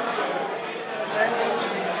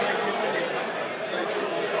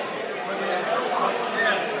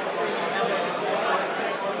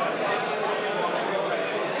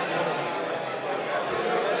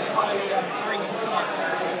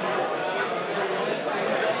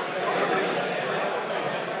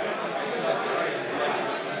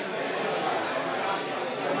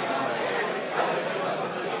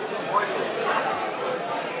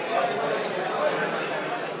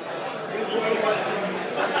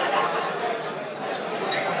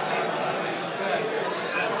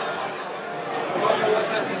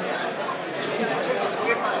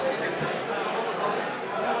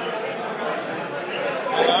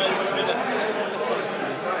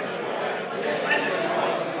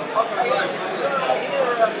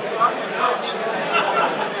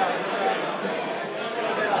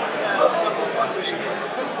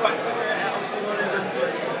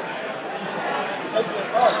 We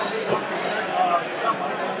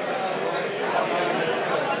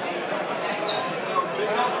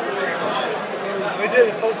do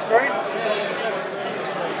the full screen?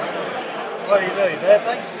 What do you do? That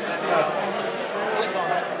thing?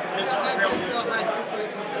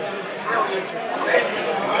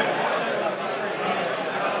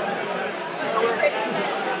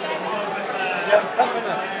 Yeah, pumping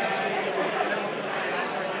it.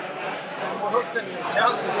 We're hooked into the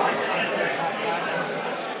sound system.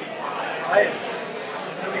 Hey.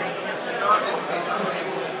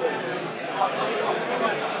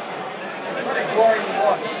 It's pretty boring to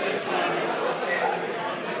watch.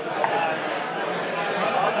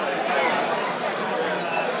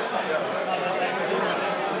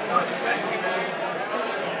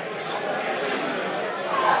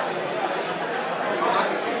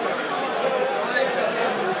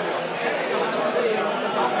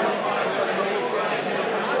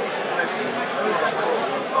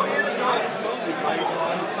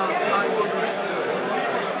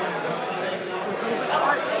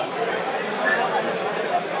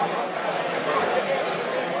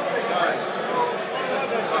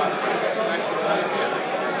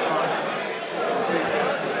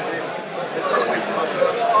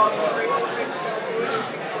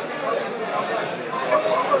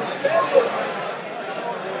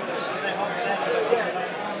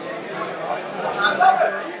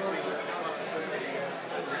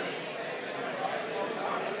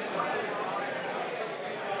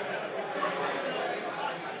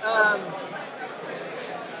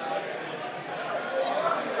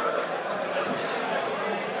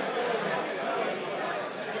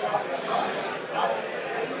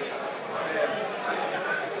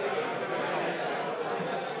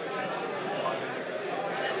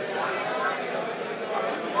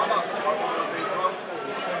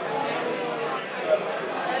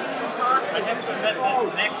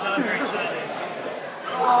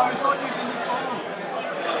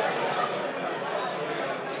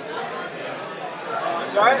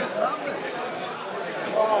 Sorry?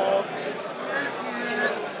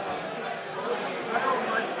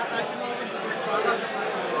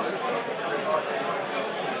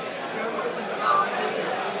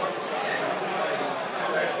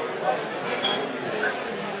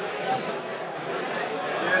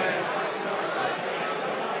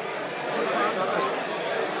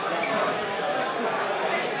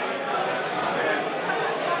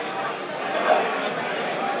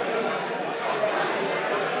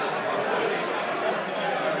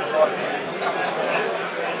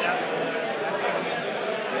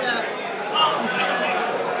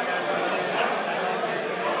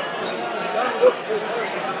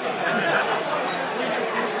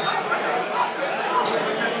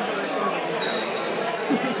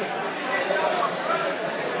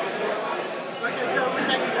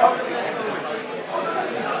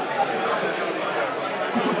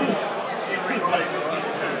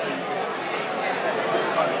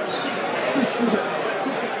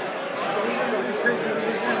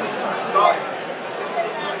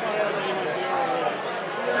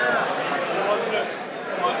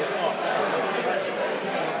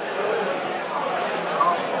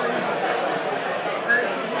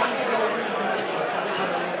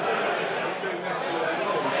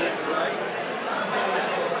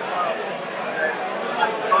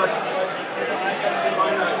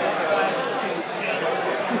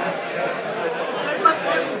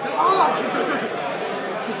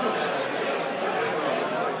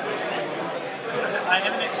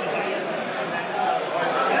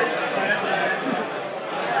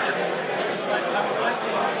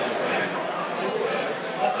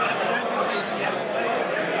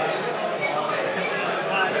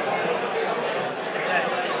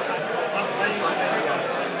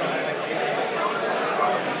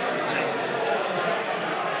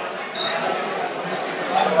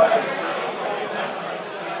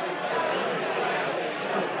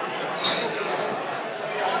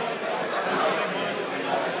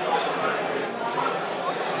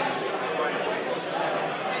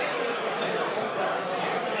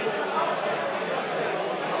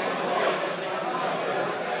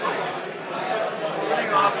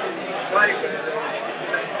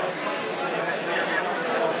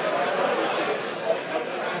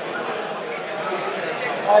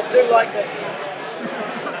 I do like this.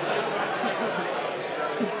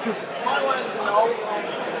 My one is an old one.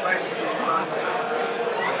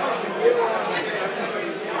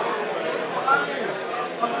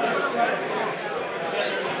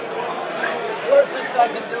 Closest I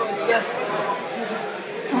can do is this.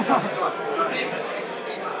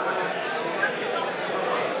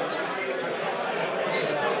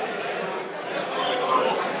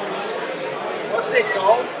 What's their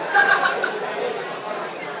goal?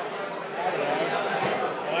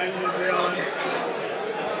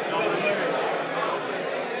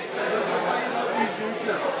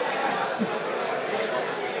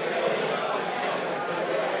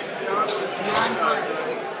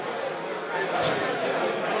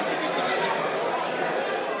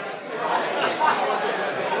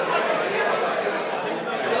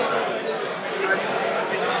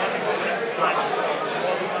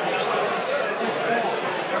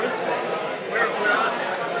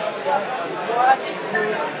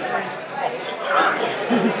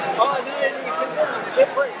 Oh, no, you can just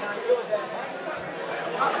separate now.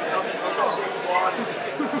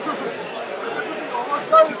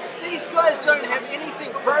 So these guys don't have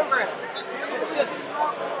anything programmed. It's just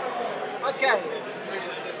okay.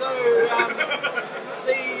 So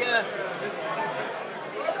yeah.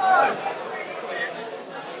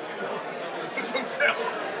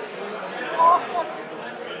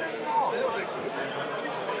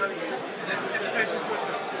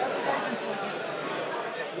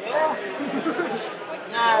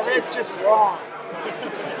 Nah, that's just wrong.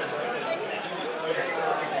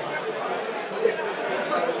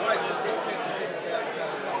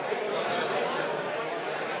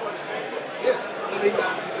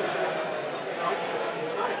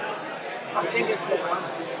 I think it's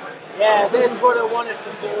yeah, that's what I wanted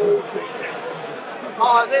to do.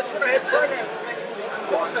 Oh, that's what I had programmed.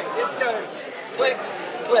 Perfect. Let's go. Click,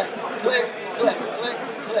 click, click, click, click,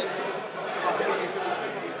 click.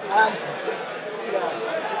 And yeah.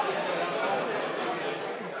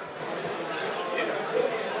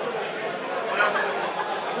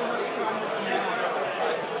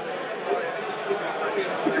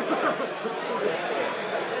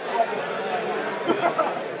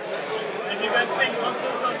 Have you guys seen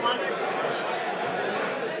Uncles on Linux?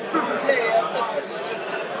 Yeah, but this is just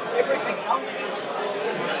everything else that works.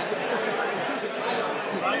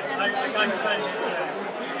 I can't find it.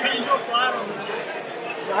 Can you draw a flyer on the screen?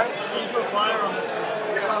 Sorry? Can you draw a flyer on the screen?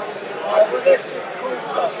 Well, that's just cool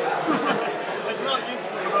stuff. It's not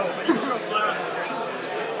useful at all, but you can draw a flyer on the screen.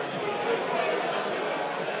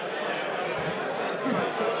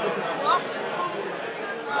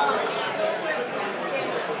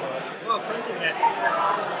 Well, printing it.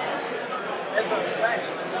 That's what I'm saying.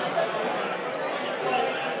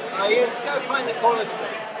 You go find the corner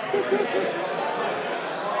stick.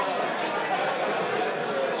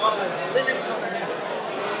 Oh, Linux on the net.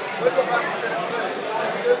 We'll go back to that first.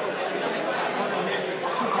 Let's Google Linux on the net.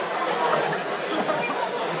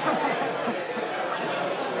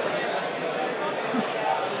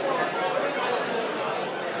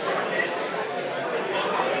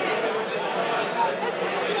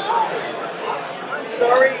 I'm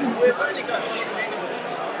sorry, we've only got 10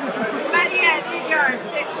 minutes. But yeah, there you go.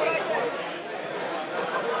 That's what I do.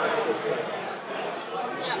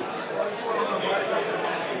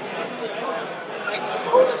 Make some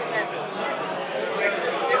quarter snappers.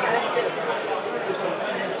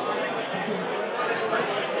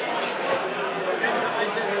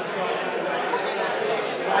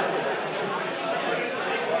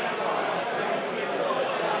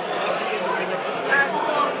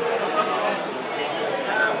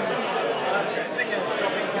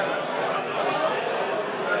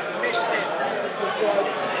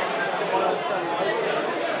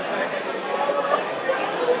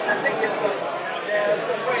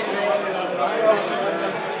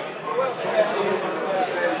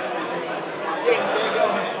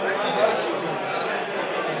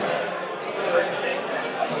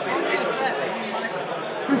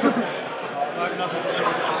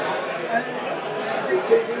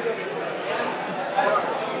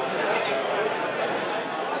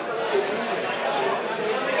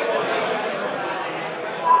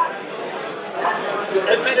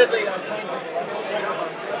 Admittedly, I'm tainted.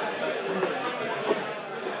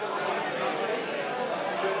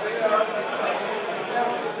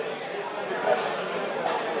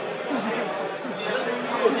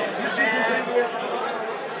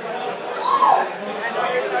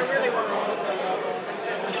 I really want to.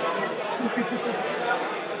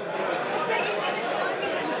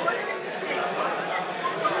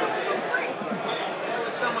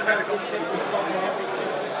 Someone else is people solving everything.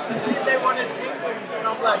 They said they wanted penguins, and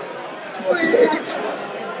I'm like, sweet!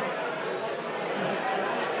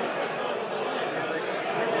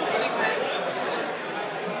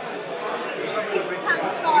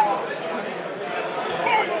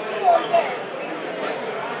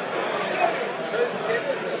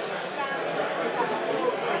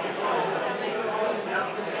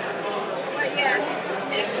 But yeah, just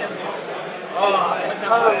mix it. Oh, no,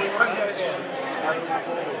 we won't go there.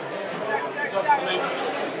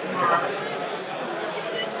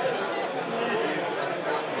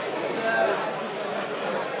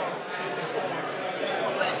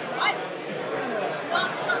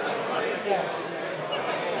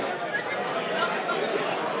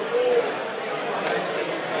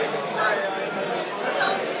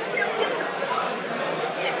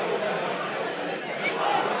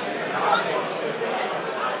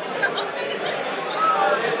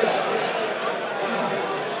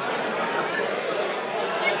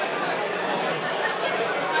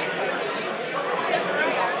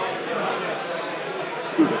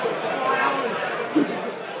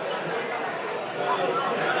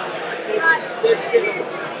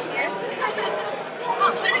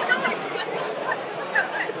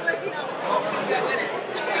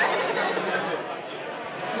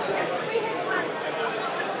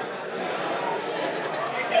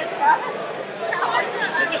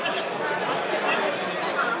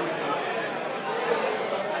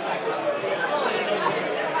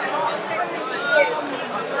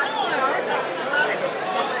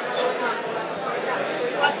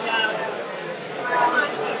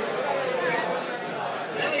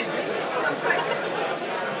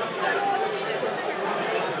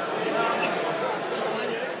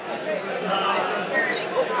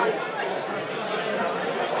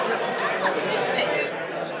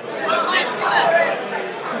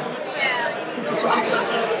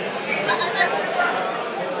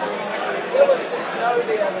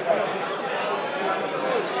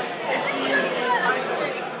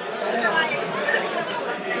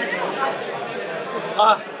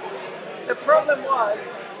 The problem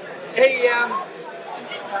was, he, I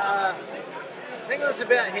think it was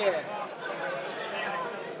about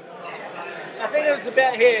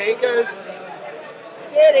here. He goes,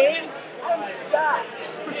 Daddy, I'm stuck.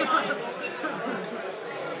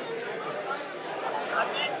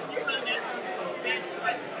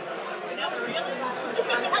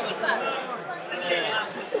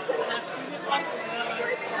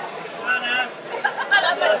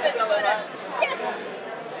 Yes.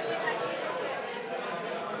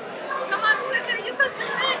 Come on, Flicker, you can do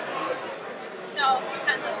it. No, you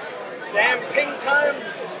can't do it. Damn ping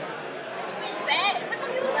times. It's been bad. How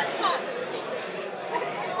come you use that spot?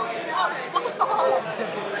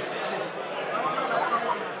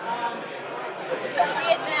 It's a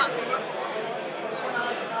weird mouse.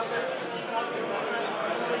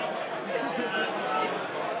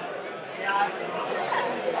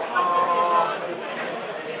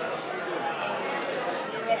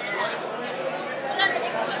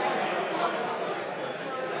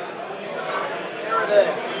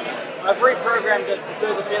 I've reprogrammed it to do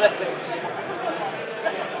the better things.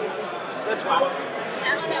 This one. Yeah, I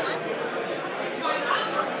want that one.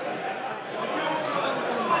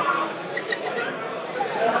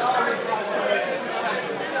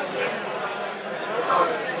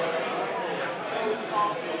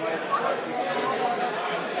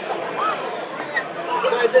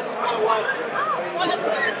 So this is my wife. Oh, well, it's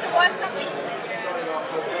your sister wife something.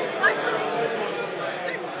 Nice for me.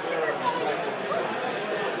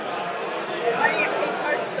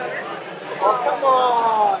 Oh, come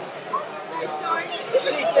on!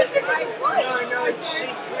 She did. No, she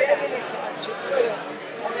created an account. She tweeted it.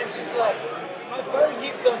 And then she's like, my phone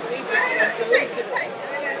keeps on beeping and I deleted it.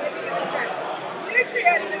 You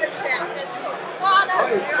created an account. That's cool. Oh, no.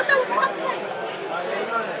 I know with cupcakes.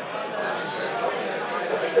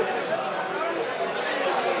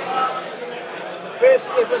 The first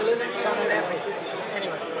ever Linux on an Epic.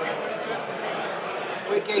 Anyway.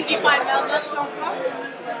 Did you find mailmilk.com?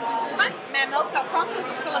 What? Mailmilk.com, is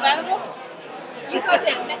it still available? You go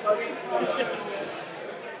there.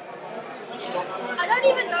 I don't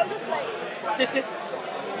even know this lady.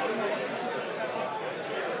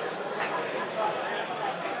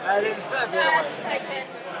 No, it's taken.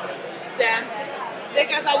 Damn. There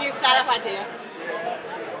goes our new startup idea.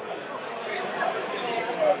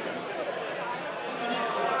 Yeah.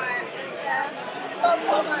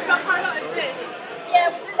 Instead. Yeah,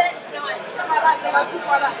 we'll do that tonight. Highlight the local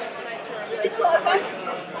product. This logo?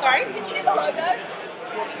 Sorry? Can you do the logo?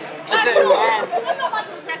 Sure. I'm not much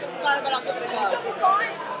of a graphic designer, but I'll give it a go.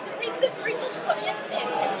 Fine. There's heaps of resources on the internet.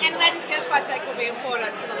 And Latin's gift, I think, will be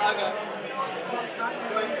important for the logo.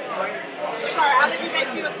 Sorry, I'll let you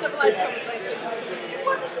make you a civilized conversation. It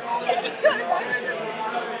wasn't. Yeah, it's good.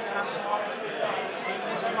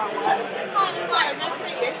 Hi, I'm Jared. Nice to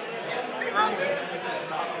meet you.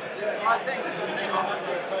 I think.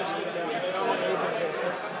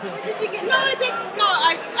 Did you get No,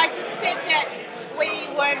 I just said that we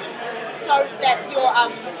weren't stoked that your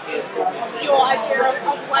idea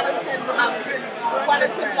of Wellington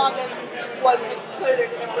bloggers was excluded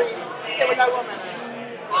if there were no women.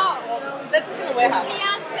 Oh, This is for the warehouse. he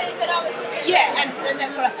asked me, but I was in it. Yeah, and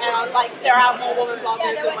that's what I was like. There are more women bloggers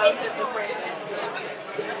Yeah, there in were Wellington heaps. than Brent.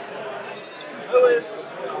 Who is?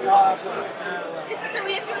 So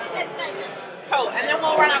we have to assassinate them. Cool, and then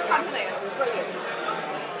we'll run our company. Brilliant.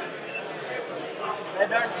 They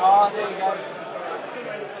don't. Oh, there you go.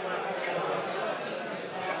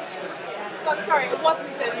 So, sorry, it wasn't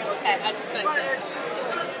a business tag. I just think But that. it's just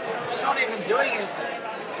they're not even doing anything.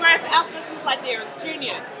 Whereas our business idea is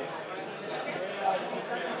juniors.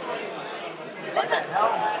 11.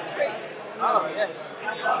 That's free. Oh yes.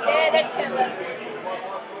 Yeah, that's catalyst.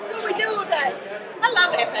 So we do all day. I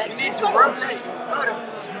love Epic. You need to rotate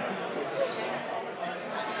photos.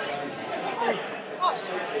 Oh,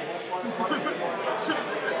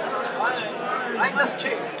 I just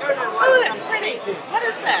checked. Go to Oh, some that's pretty. speeches. What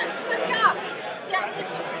is that? it's my scarf. It's down there.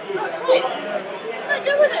 Oh, sweet. What do I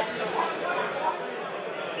do with it?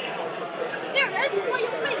 There it is. What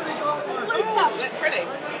your feet? It's blue stuff. That's pretty.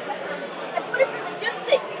 I bought it from the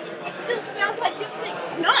gypsy. It still smells like gypsy.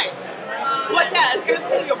 Nice. Watch out, it's going to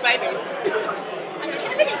steal your babies. I don't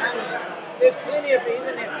have any. There's plenty of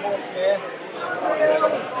internet ports there.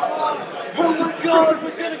 Oh my god,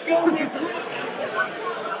 we're gonna go there quick!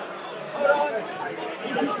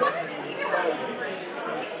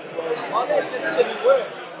 Oh, that just didn't work.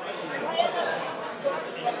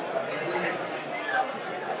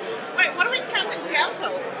 Wait, what are we counting down to?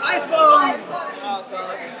 iPhone! Oh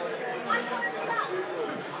god.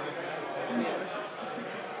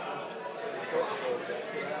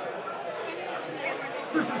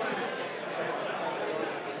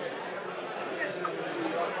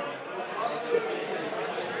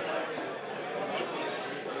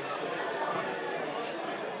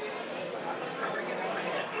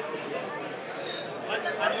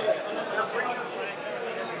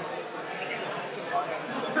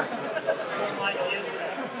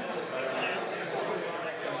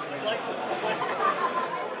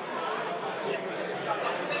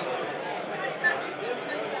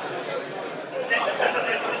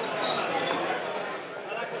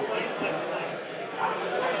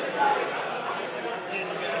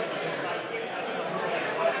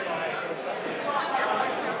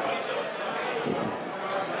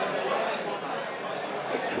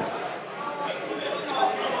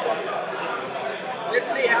 Let's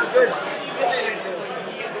see how good Cement is.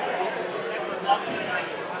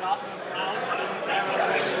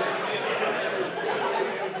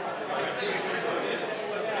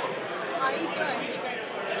 How are you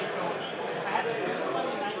doing?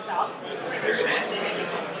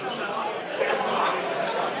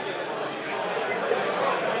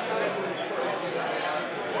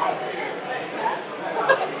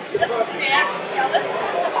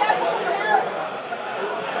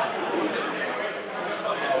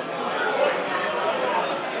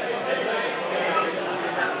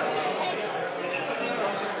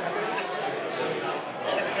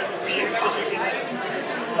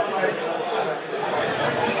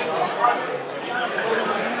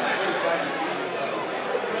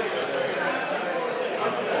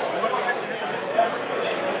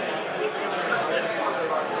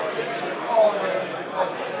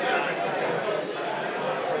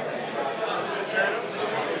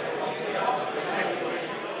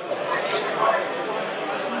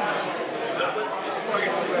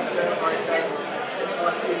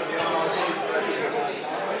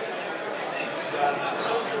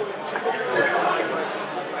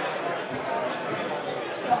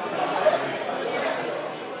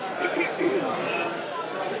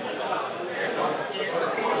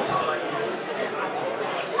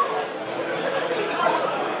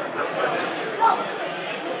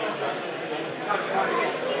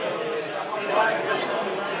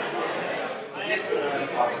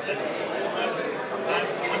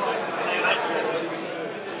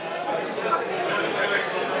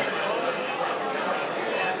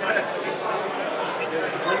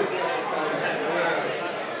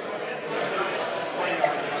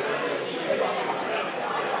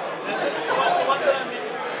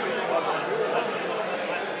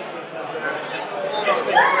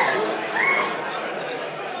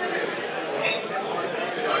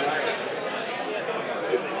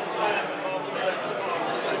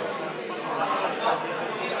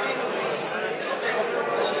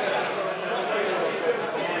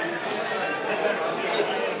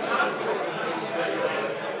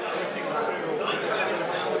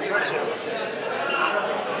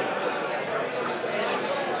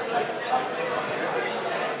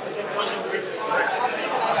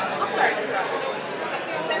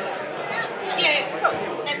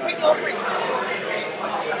 Feel free.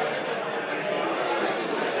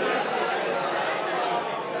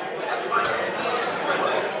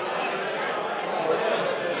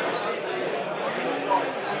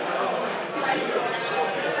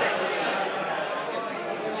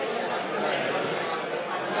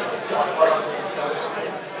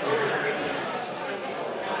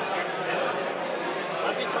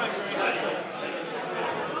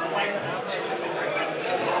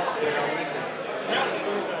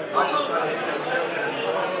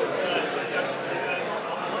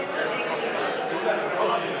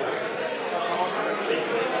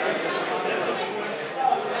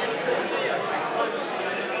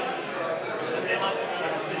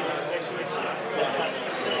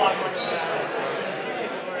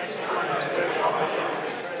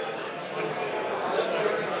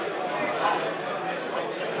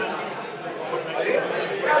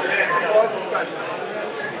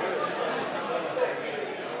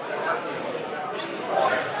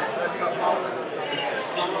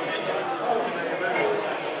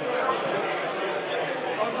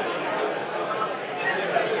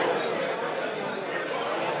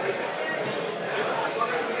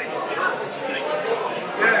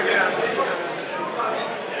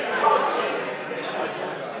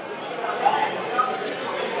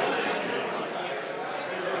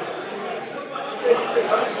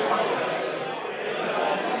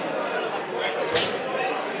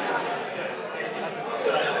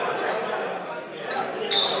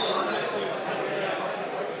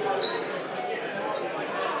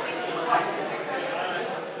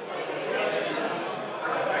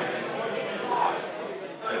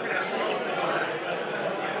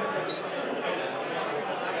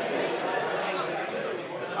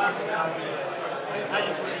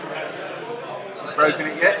 Broken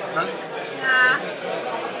it yet? No?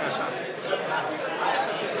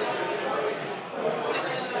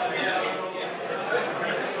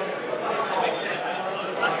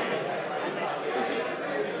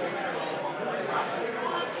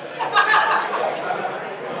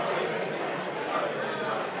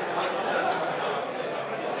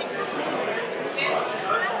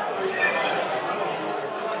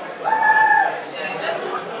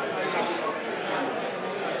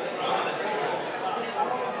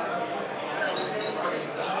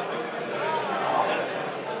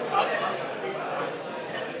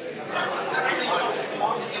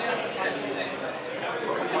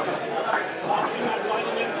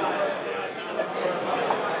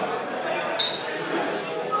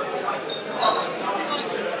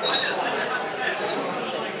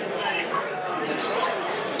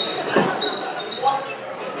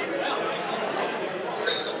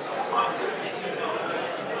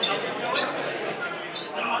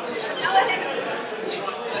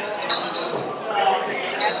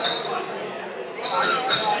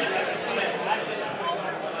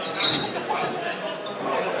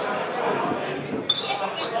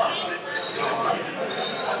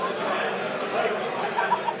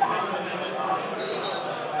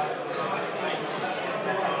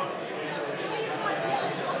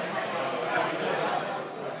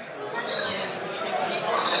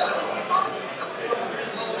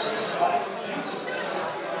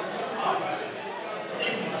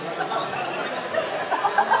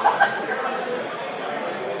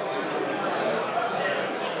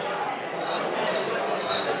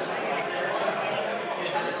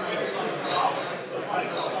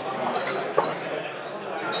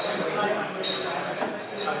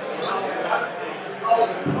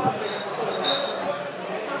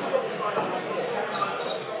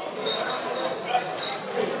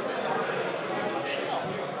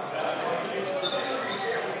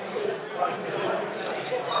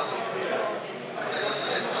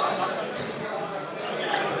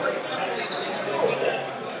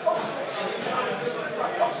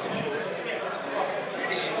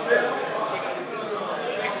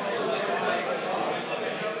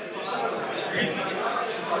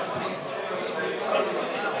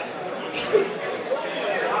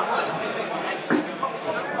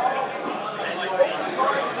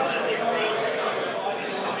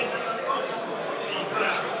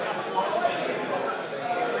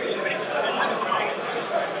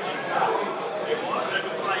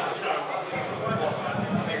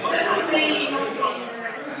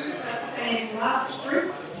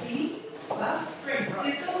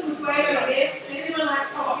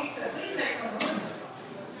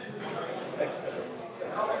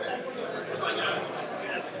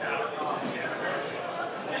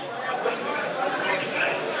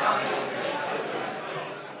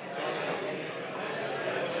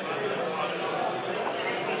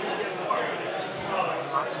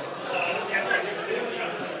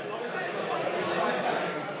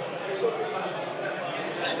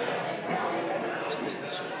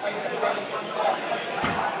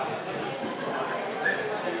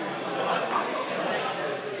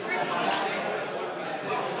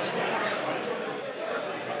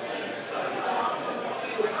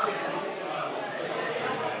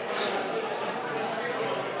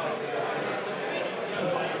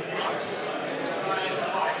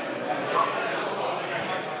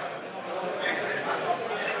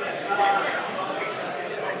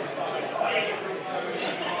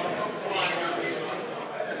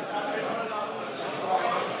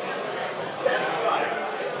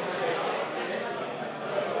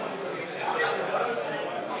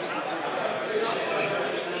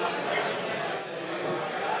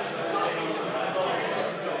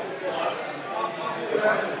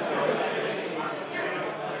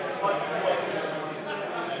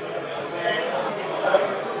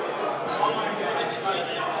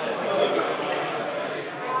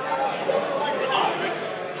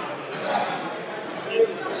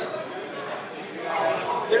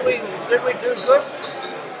 Did we do good?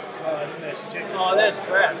 Oh, I didn't actually check. Oh, that's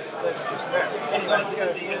crap. That's just crap. Anyway,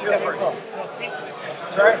 feel free.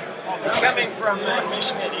 Sorry? It's coming from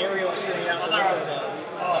Michigan Ariel sitting out there.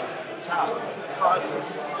 Oh, I see.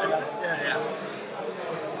 Yeah.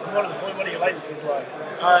 So what are your latencies like?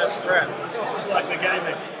 It's crap. What's this like for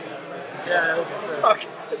gaming? Yeah, it's... Fuck,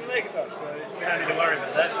 it's a megabucks, so we don't need to worry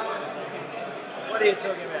about that. What are you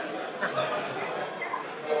talking about?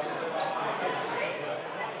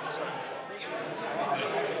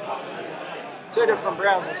 Two different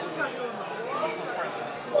browsers.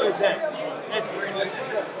 What is that? That's Brendan. I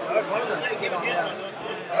hope one of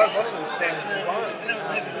them standards compliant.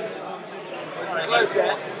 Close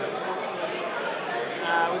that.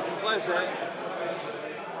 We can close that.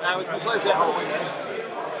 We can close that whole window.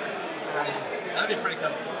 That'd be pretty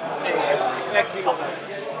cool. Back to you.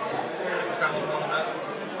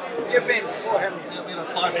 You've been before, haven't you? There's been a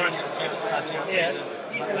side project at GLC.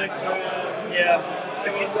 Yeah, a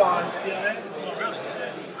few times.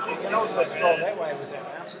 You can also scroll that way with that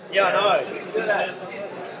mouse. Yeah, I know. Just do that.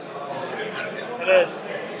 It is.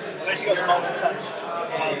 I've actually got the multi-touch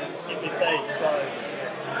CPP, so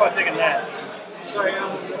I'm quite digging that. Sorry, I'm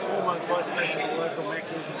the former vice president of local Mac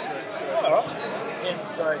users group, so Alright. and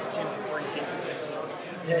so I tend to bring people things up.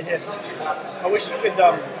 Yeah. I wish you could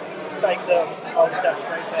take the multi-touch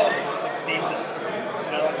trackpad and extend it.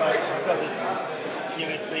 You know, like I've got this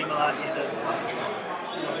USB mic here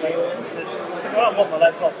because I don't want my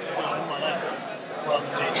laptop in my lap while I'm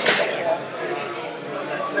doing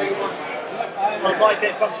So you want I like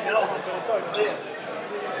that functionality, but it's over there.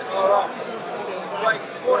 like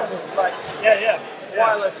portable, like Yeah.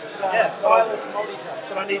 wireless, wireless multi-touch.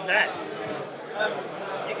 But I need that.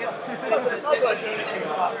 You can, there's a little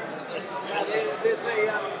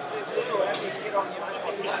app you can get on your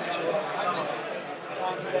iPod Touch or iPhone.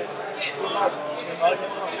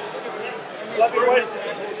 I've been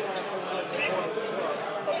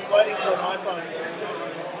waiting for an iPhone.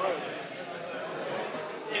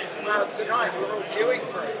 Tonight we're all queuing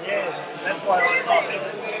for it. Yes, that's why I'm happy.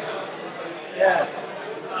 Yeah.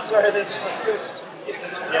 Sorry, this is my first.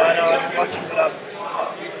 Yeah, I know, I've been watching it up.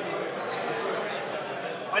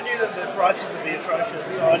 I knew that the prices would be atrocious,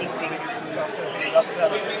 so I didn't really get myself to heat up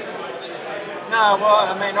about it. No, well,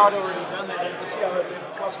 I mean, I'd already done that and discovered it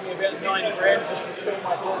would cost me about $9 to fulfill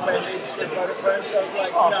my broadband needs for Vodafone, so I was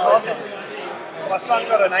like, no. My son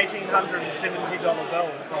got an $1,870 bill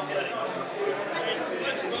from these.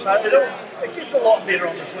 But it gets a lot better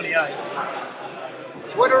on the 28th.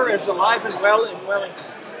 Twitter is alive and well in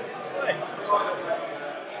Wellington. Hey.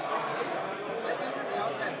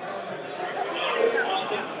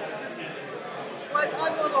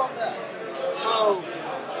 Oh.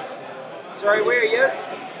 Sorry, where are you?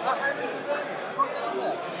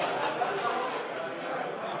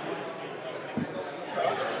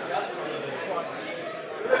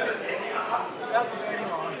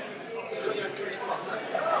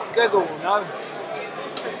 Google will know.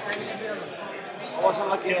 I wasn't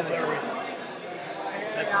looking at it.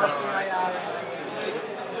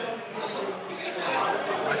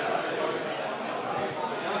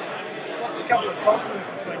 What's a couple of consonants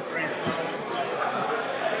between friends?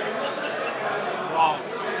 Wow.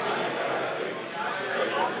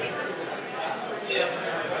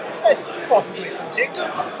 It's possibly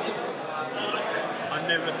subjective. I'm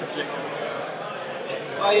never subjective.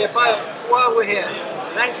 Oh yeah, but while we're here,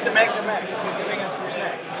 thanks to Magnum Mac for giving us this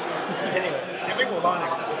Mac. Anyway. I think we're learning.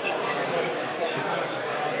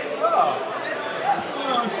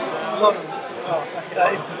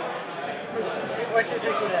 Okay.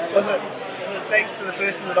 Was it thanks to the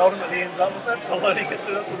person that ultimately ends up with it for loading it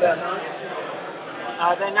to us without knowing?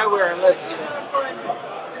 They know where it lives. So.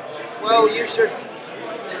 Well, you should.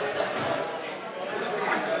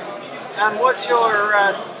 What's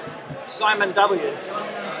your Simon W?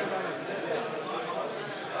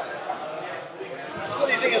 What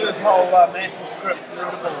do you think of this whole Maple script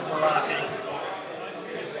rootable malarkey?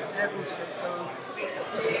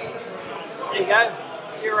 There you go.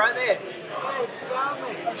 You're right there.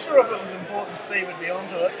 I'm sure if it was important, Steve would be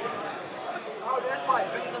onto it. Oh, that's why.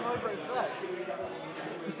 Bring them over and cut.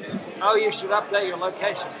 Oh, you should update your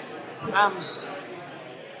location. How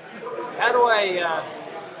do I?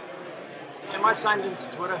 Am I signed into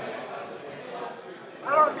Twitter? I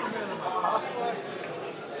don't remember my password.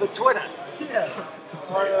 For Twitter? Yeah.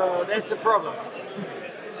 Oh, that's a problem.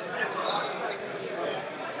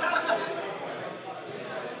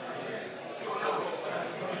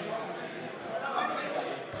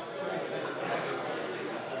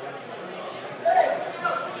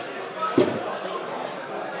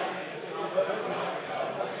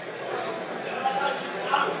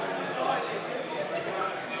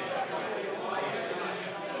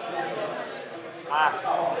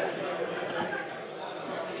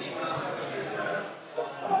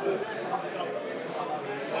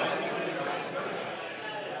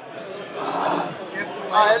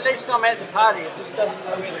 At least I'm at the party. It just doesn't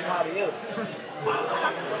know where the party is.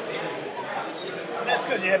 That's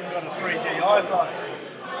because you haven't got a 3G iPhone.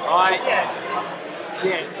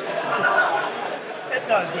 Yeah. It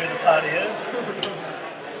knows where the party is.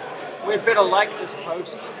 We'd better like this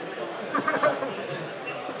post.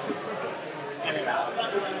 Anyway.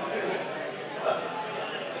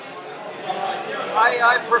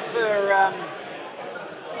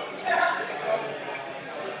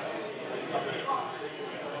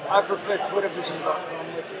 I prefer Twittervision.com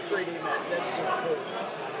with the 3D Mac. That's just cool.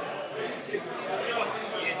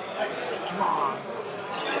 Come on.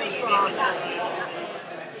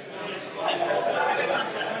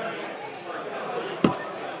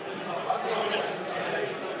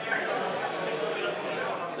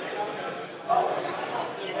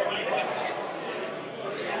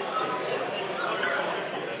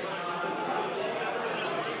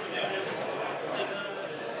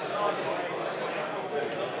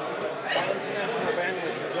 International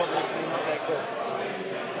bandwidth is obviously not that good.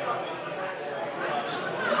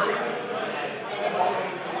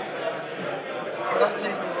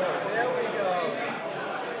 There we go.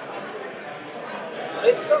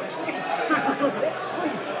 Let's go tweet. Let's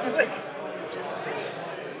tweet. Quick.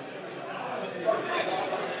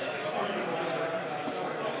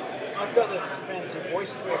 I've got this fancy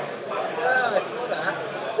voice clip. Yeah, I saw that.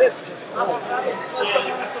 That's just I was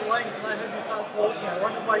looking at the link and I heard you start talking. I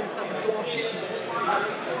wonder why you started talking.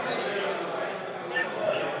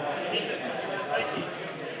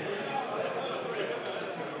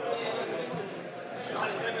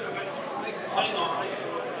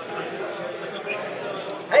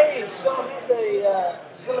 Hey, so I'm at the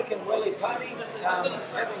SiliconWelly party,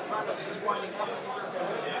 having fun. It's just winding up.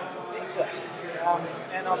 Pizza.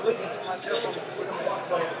 And I'm looking for myself on the Twitter map,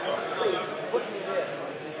 so please put me there.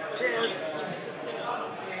 Cheers.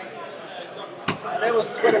 That was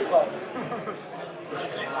Twitter fun.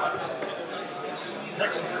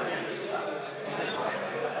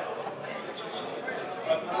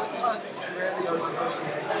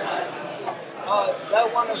 They're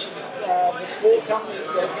one of the 4 companies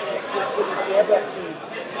that get access to the Jabber feed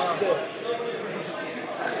still.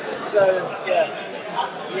 So, yeah,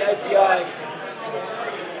 the API,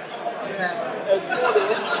 it's more the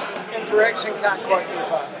interaction can't quite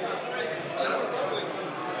keep up.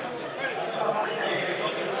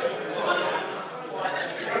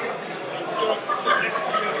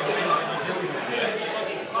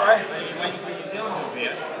 Sorry?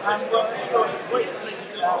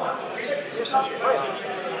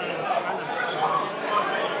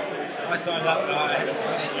 I signed up, but I haven't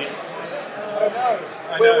started yet. I know.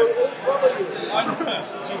 I We'll know. all follow you. I know.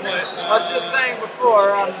 I was just saying before,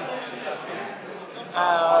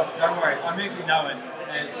 don't worry, I'm usually known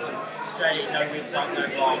as J, no website, no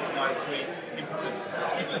blog, no tweet, Templeton.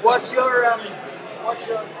 what's your, I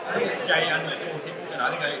think it's J underscore Templeton. I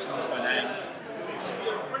think I actually use my name.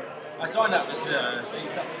 I signed up just to see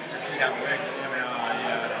something, to see how it worked.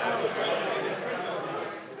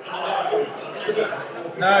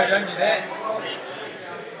 No, don't do that.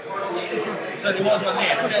 So there was one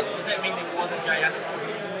there. Does that mean there wasn't J underscore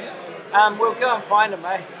Templeton there? we'll go and find him,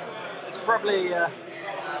 eh? It's probably, is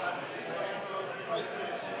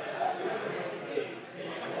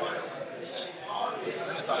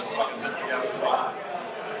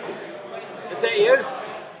that you?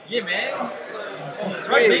 Yeah, man.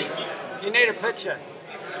 Sweet. You need a picture.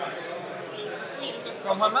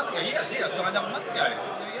 From 1 month ago, yeah, I signed up a month ago.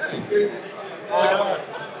 There you go.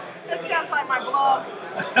 That sounds like my blog.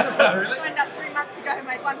 Really? Signed up 3 months ago,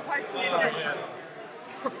 made one post and that's it.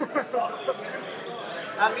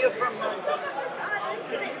 You're from Some of us aren't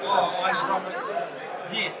into that Oh, sort of I'm stuff, from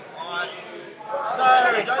no? Yes, No,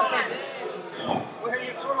 don't say that. where are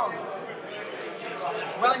you from?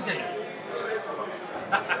 Wellington.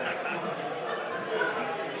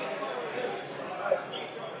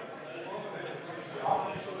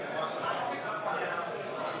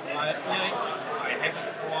 I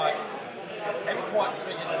haven't quite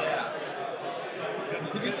figured it out.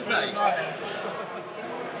 So people say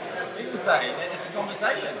that it's a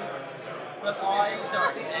conversation, but I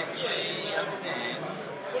don't actually understand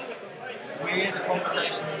where the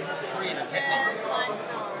conversation is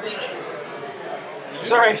happening.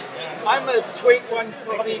 Sorry, I'm a Tweet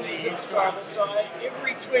 140 subscriber, so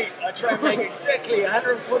every tweet I try and make exactly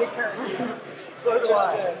 140 characters. So do Just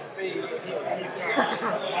I. to be And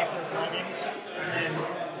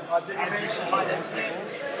I did mention my internet.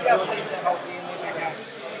 yeah, I think the whole DNS thing.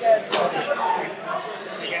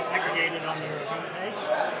 They get aggregated on your homepage.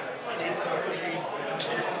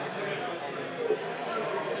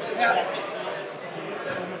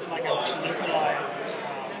 It's almost like a localized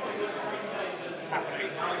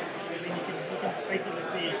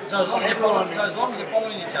So as long as you're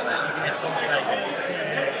following each other, you can have a conversation.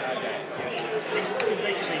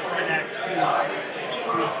 Basically, find out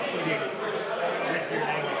who's tweeting left and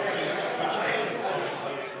right.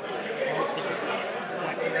 It's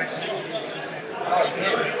like Oh, you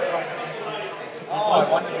can. Oh, I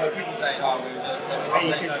wonder where people say, oh, we was at a similar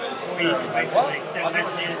conversation over there. Or you can basically What? send I've never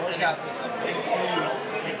messages seen a podcast system.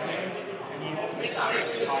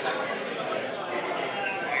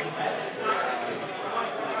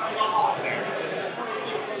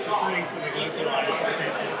 Just doing sort of localized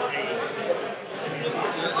references to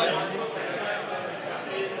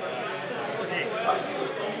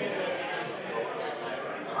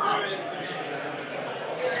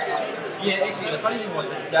Yeah, actually, the funny thing was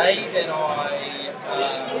the day that I'll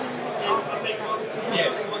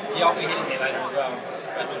be hitting there later as well.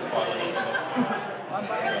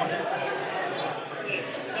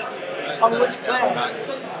 On which plan?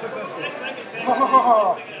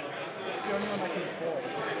 Oh, it's the only one I can afford.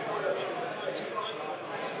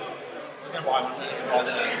 I'm going to buy one. Buy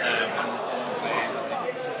the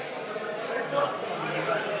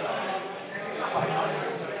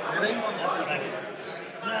Really?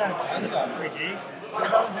 no, it's pretty G.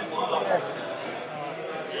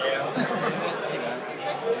 Yes.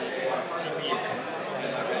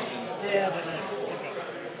 Yeah, but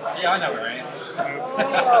Yeah, I know where I am.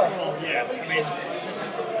 well, yeah, I mean,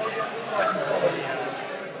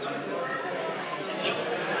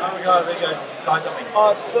 Oh my god, we go buy something.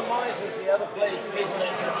 Surmise is the other place people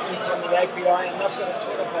that can feed from the API, and they've got a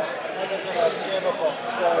Twitter bot, and they've got a Java bot,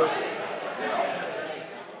 so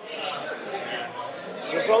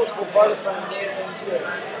results for Vodafone here into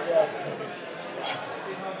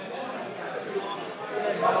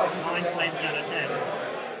nine claims out of 10.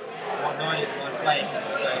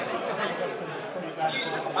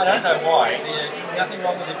 I don't know why. There's nothing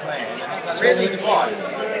wrong with the plan. It's really device.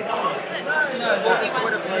 No, it's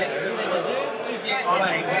what it was. To get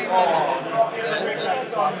playing.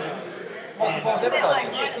 What's the boss ever done?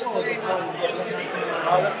 they've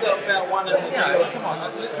got about one of them. Come on. I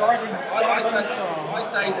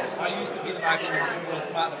say this. I used to be the marketing for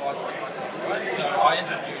smart devices, right? So I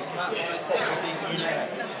introduced smart devices.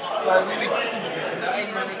 So when we first introduced them, they're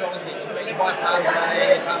 $80 each. But you buy pass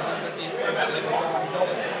today, it comes in with these for about $11.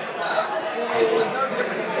 There's no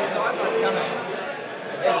difference in the iPhone's coming.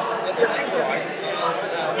 It's the same price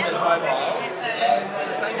as mobile, and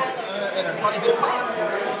the same, and a slightly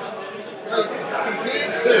different. So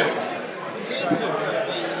compared to the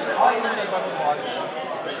iPhone devices,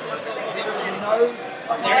 there is no,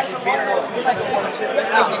 they're actually better off. The fact that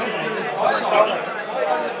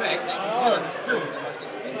New Zealand is still the most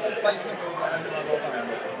expensive place in the world to own a mobile phone.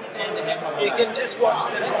 You can just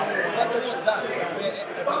watch them. That's all it's done.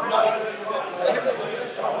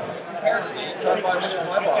 Apparently, so much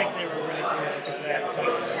mobile. I think they were really good because they had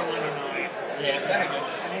 $1.99. Yeah, it's very good.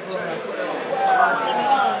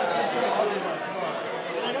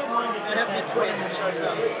 And if you tweet, it shows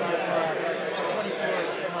up. It's 24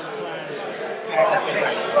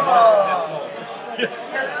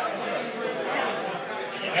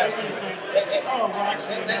 well,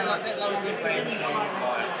 actually, that lowers the plan.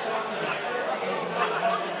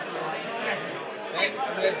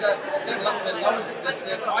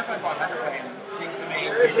 The iPhone 500 plan seems to me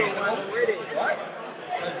reasonable, right?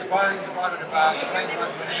 Because the phone's $500, the plan's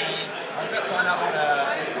 $120. I was about to sign up on a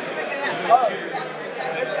YouTube.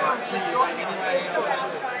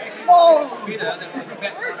 Whoa! Better than I was about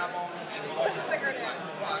to sign up on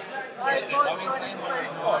I like Chinese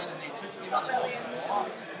Facebook.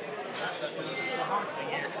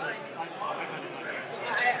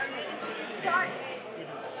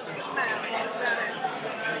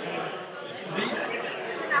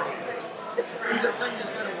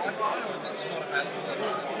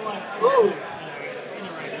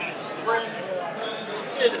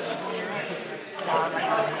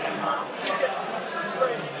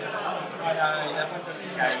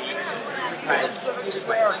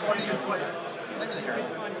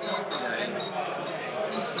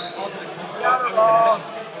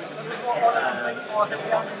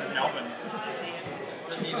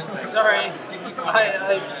 Sorry,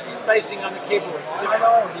 I'm spacing on the keyboard. It's different.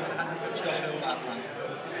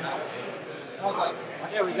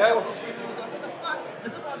 There we go.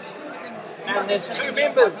 And there's 2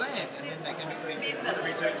 members.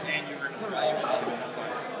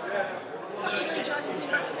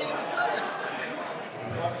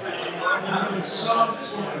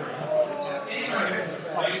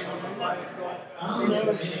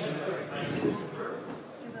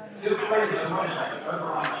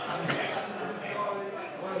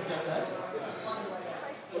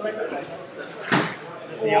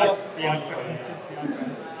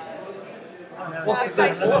 What's the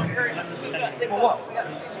thing for? For what?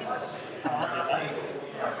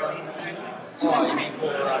 Oh, you mean for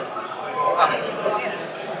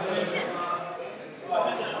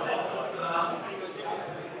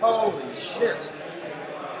holy shit.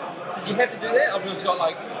 Did you have to do that? I've just got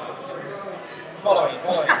like following.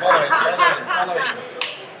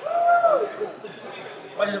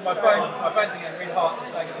 My phone's getting red hot, so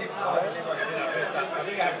I can keep following everyone to that first time. I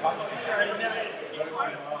think I have a couple.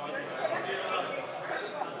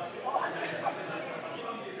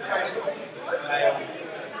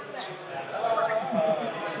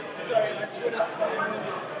 Sorry, my Twitter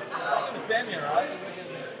spam me, right?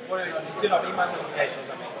 What do you turn off email notifications or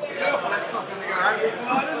something? Yeah, but that's not going to go over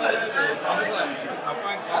tonight, is it?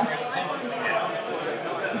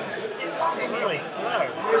 It's really slow.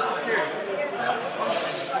 Where's the queue?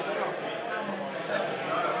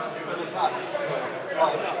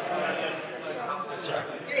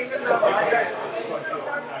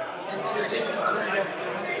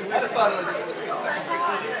 I decided to do this.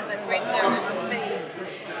 The breakdown is a fee.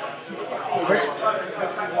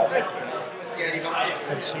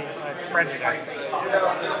 Because she's a friend of mine.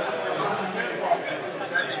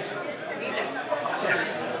 You know.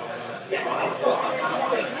 You've got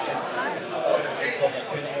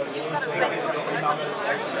a Facebook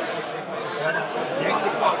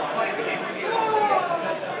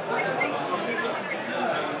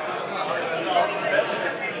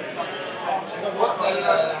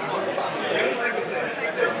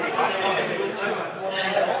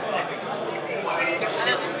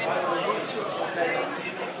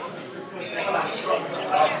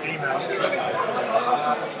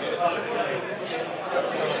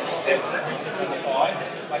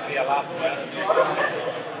like the last one,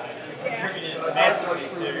 contributed massively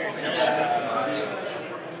to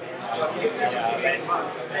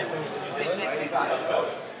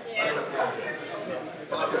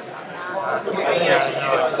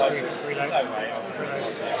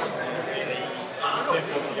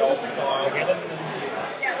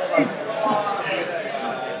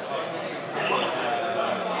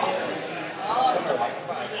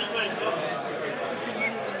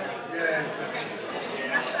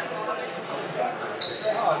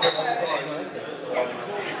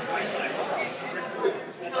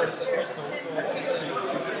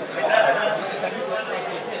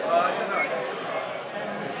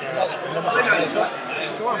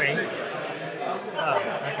Stormy?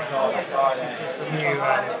 Oh, okay. She's just the new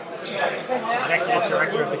executive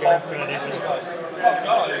director of the Cafenet.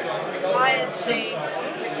 Why is she?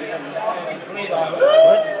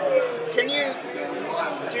 Can you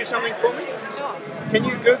do something for me? Sure. Can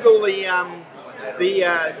you Google the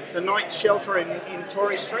night shelter in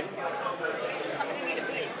Torrey Street? Somebody need a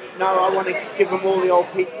beer. No, I want to give them all the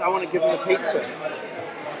old pizza. I want to give them the pizza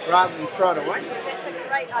rather than throw it away. That's a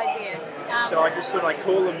great idea. So I just thought I'd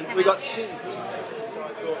call them. We got two.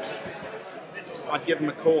 I'd give them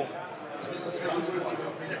a call.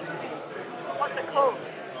 What's it called?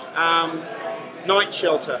 Night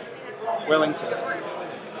shelter, Wellington.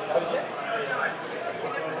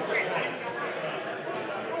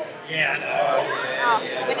 yeah, I know. Oh,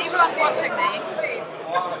 when everyone's watching me,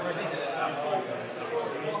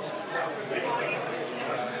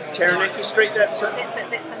 Taranaki Street, that's it. that's it.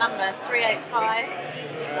 That's the number 385.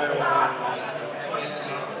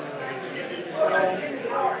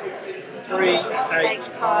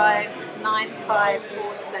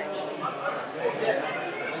 859546.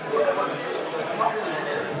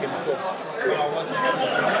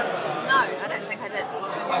 No, I don't think I did.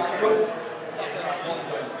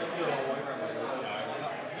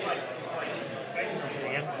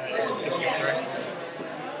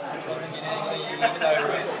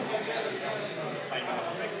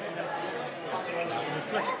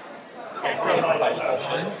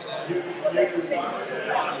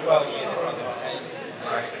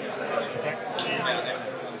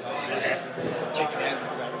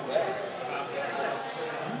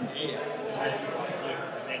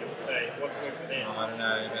 I don't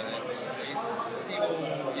know, but it's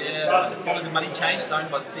following the money chain. It's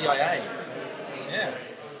owned by the CIA. Yeah.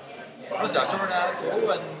 I saw an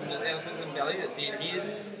article in Silicon Valley that said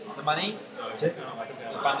here's the money, the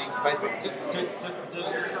funding for Facebook to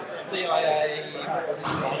CIA.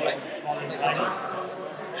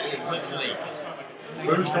 It's literally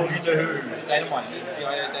who's talking to who? Data mining,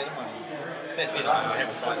 CIA data mining. That's it. I have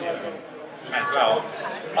a site there as well.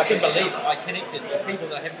 I couldn't believe it. I connected with people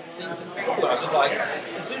that I haven't seen since school. I was just like,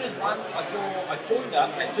 as soon as I joined up,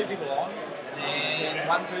 I had two people on, and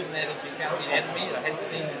one person had actually added me that I hadn't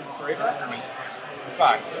seen in forever.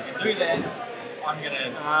 But if you do that, I'm going to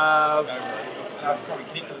go over it. I've probably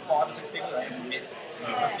connected with 5 or 6 people that I haven't met in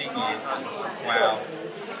 15 years. Wow.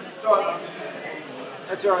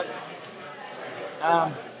 That's all right.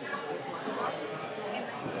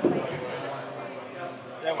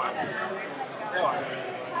 That one. That one.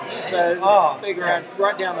 So, big around,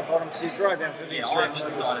 right down the bottom, so you drive down 50 Yeah, I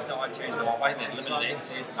just decided to turn them off. I think that limited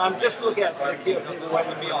access. Just look out for the queue of people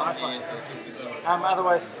waiting for an iPhone.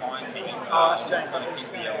 Otherwise, it's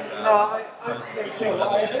changed. No, I think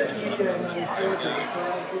you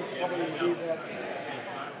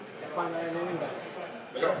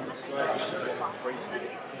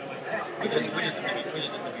We're just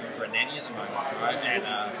interviewing for a nanny at the moment, right? And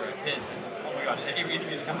for our kids. And, oh my god, every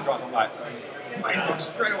interview that comes across, I'm like, Facebook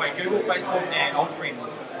straight away, Google, Facebook, and Old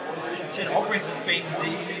Friends. Shit, Old Friends has been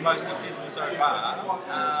the most successful so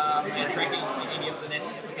far in tracking any of the nanny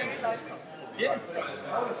applicants. Yeah.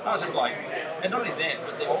 I was just like, and not only that,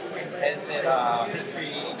 but the Old Friends has that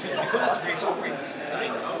history, because it's really Old Friends is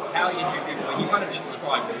saying how you interview people, and you kind of just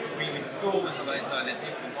describe where you went to school and stuff like that, so that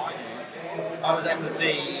people can find you. I was able to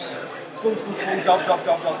see school, job on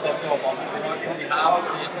probably half of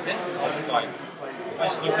the applicants. I was like, I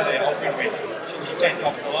just looked at their Old Friend went, she changed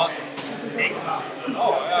jobs a lot. Next.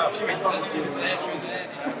 Oh, she went this, she went that, she went that.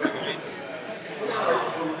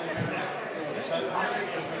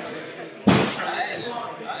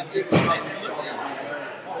 Absolutely. My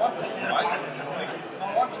wife was surprised.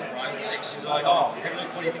 She's like, oh,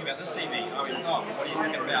 what do you think about this CV? I went, oh, what are you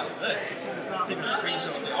thinking about this? Send me a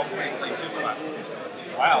screenshot of the Old Friend thing. She was like,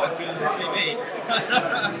 wow, that's better than the CV.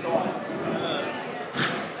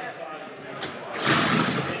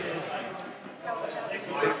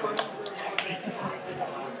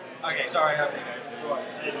 Okay, sorry, I have to go.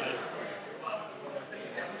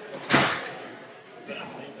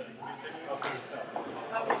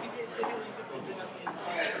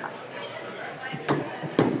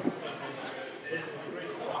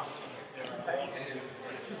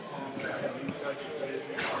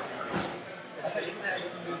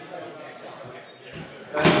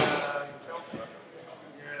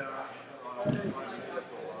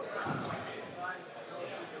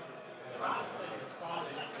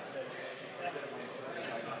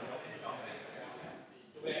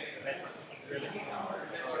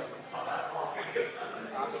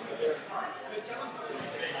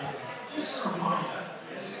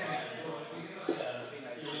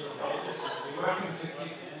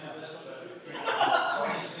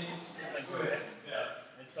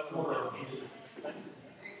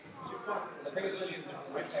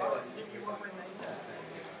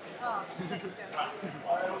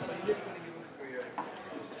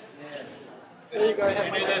 There you go.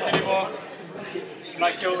 Can you do this anymore? Can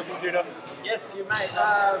I kill the computer? Yes, you may.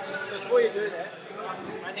 Before you do that,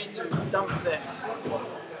 I need to dump that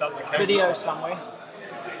video somewhere.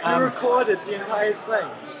 You recorded the entire thing.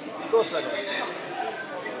 Of course I did.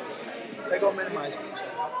 They got minimized.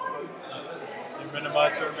 You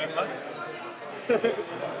minimized to remember?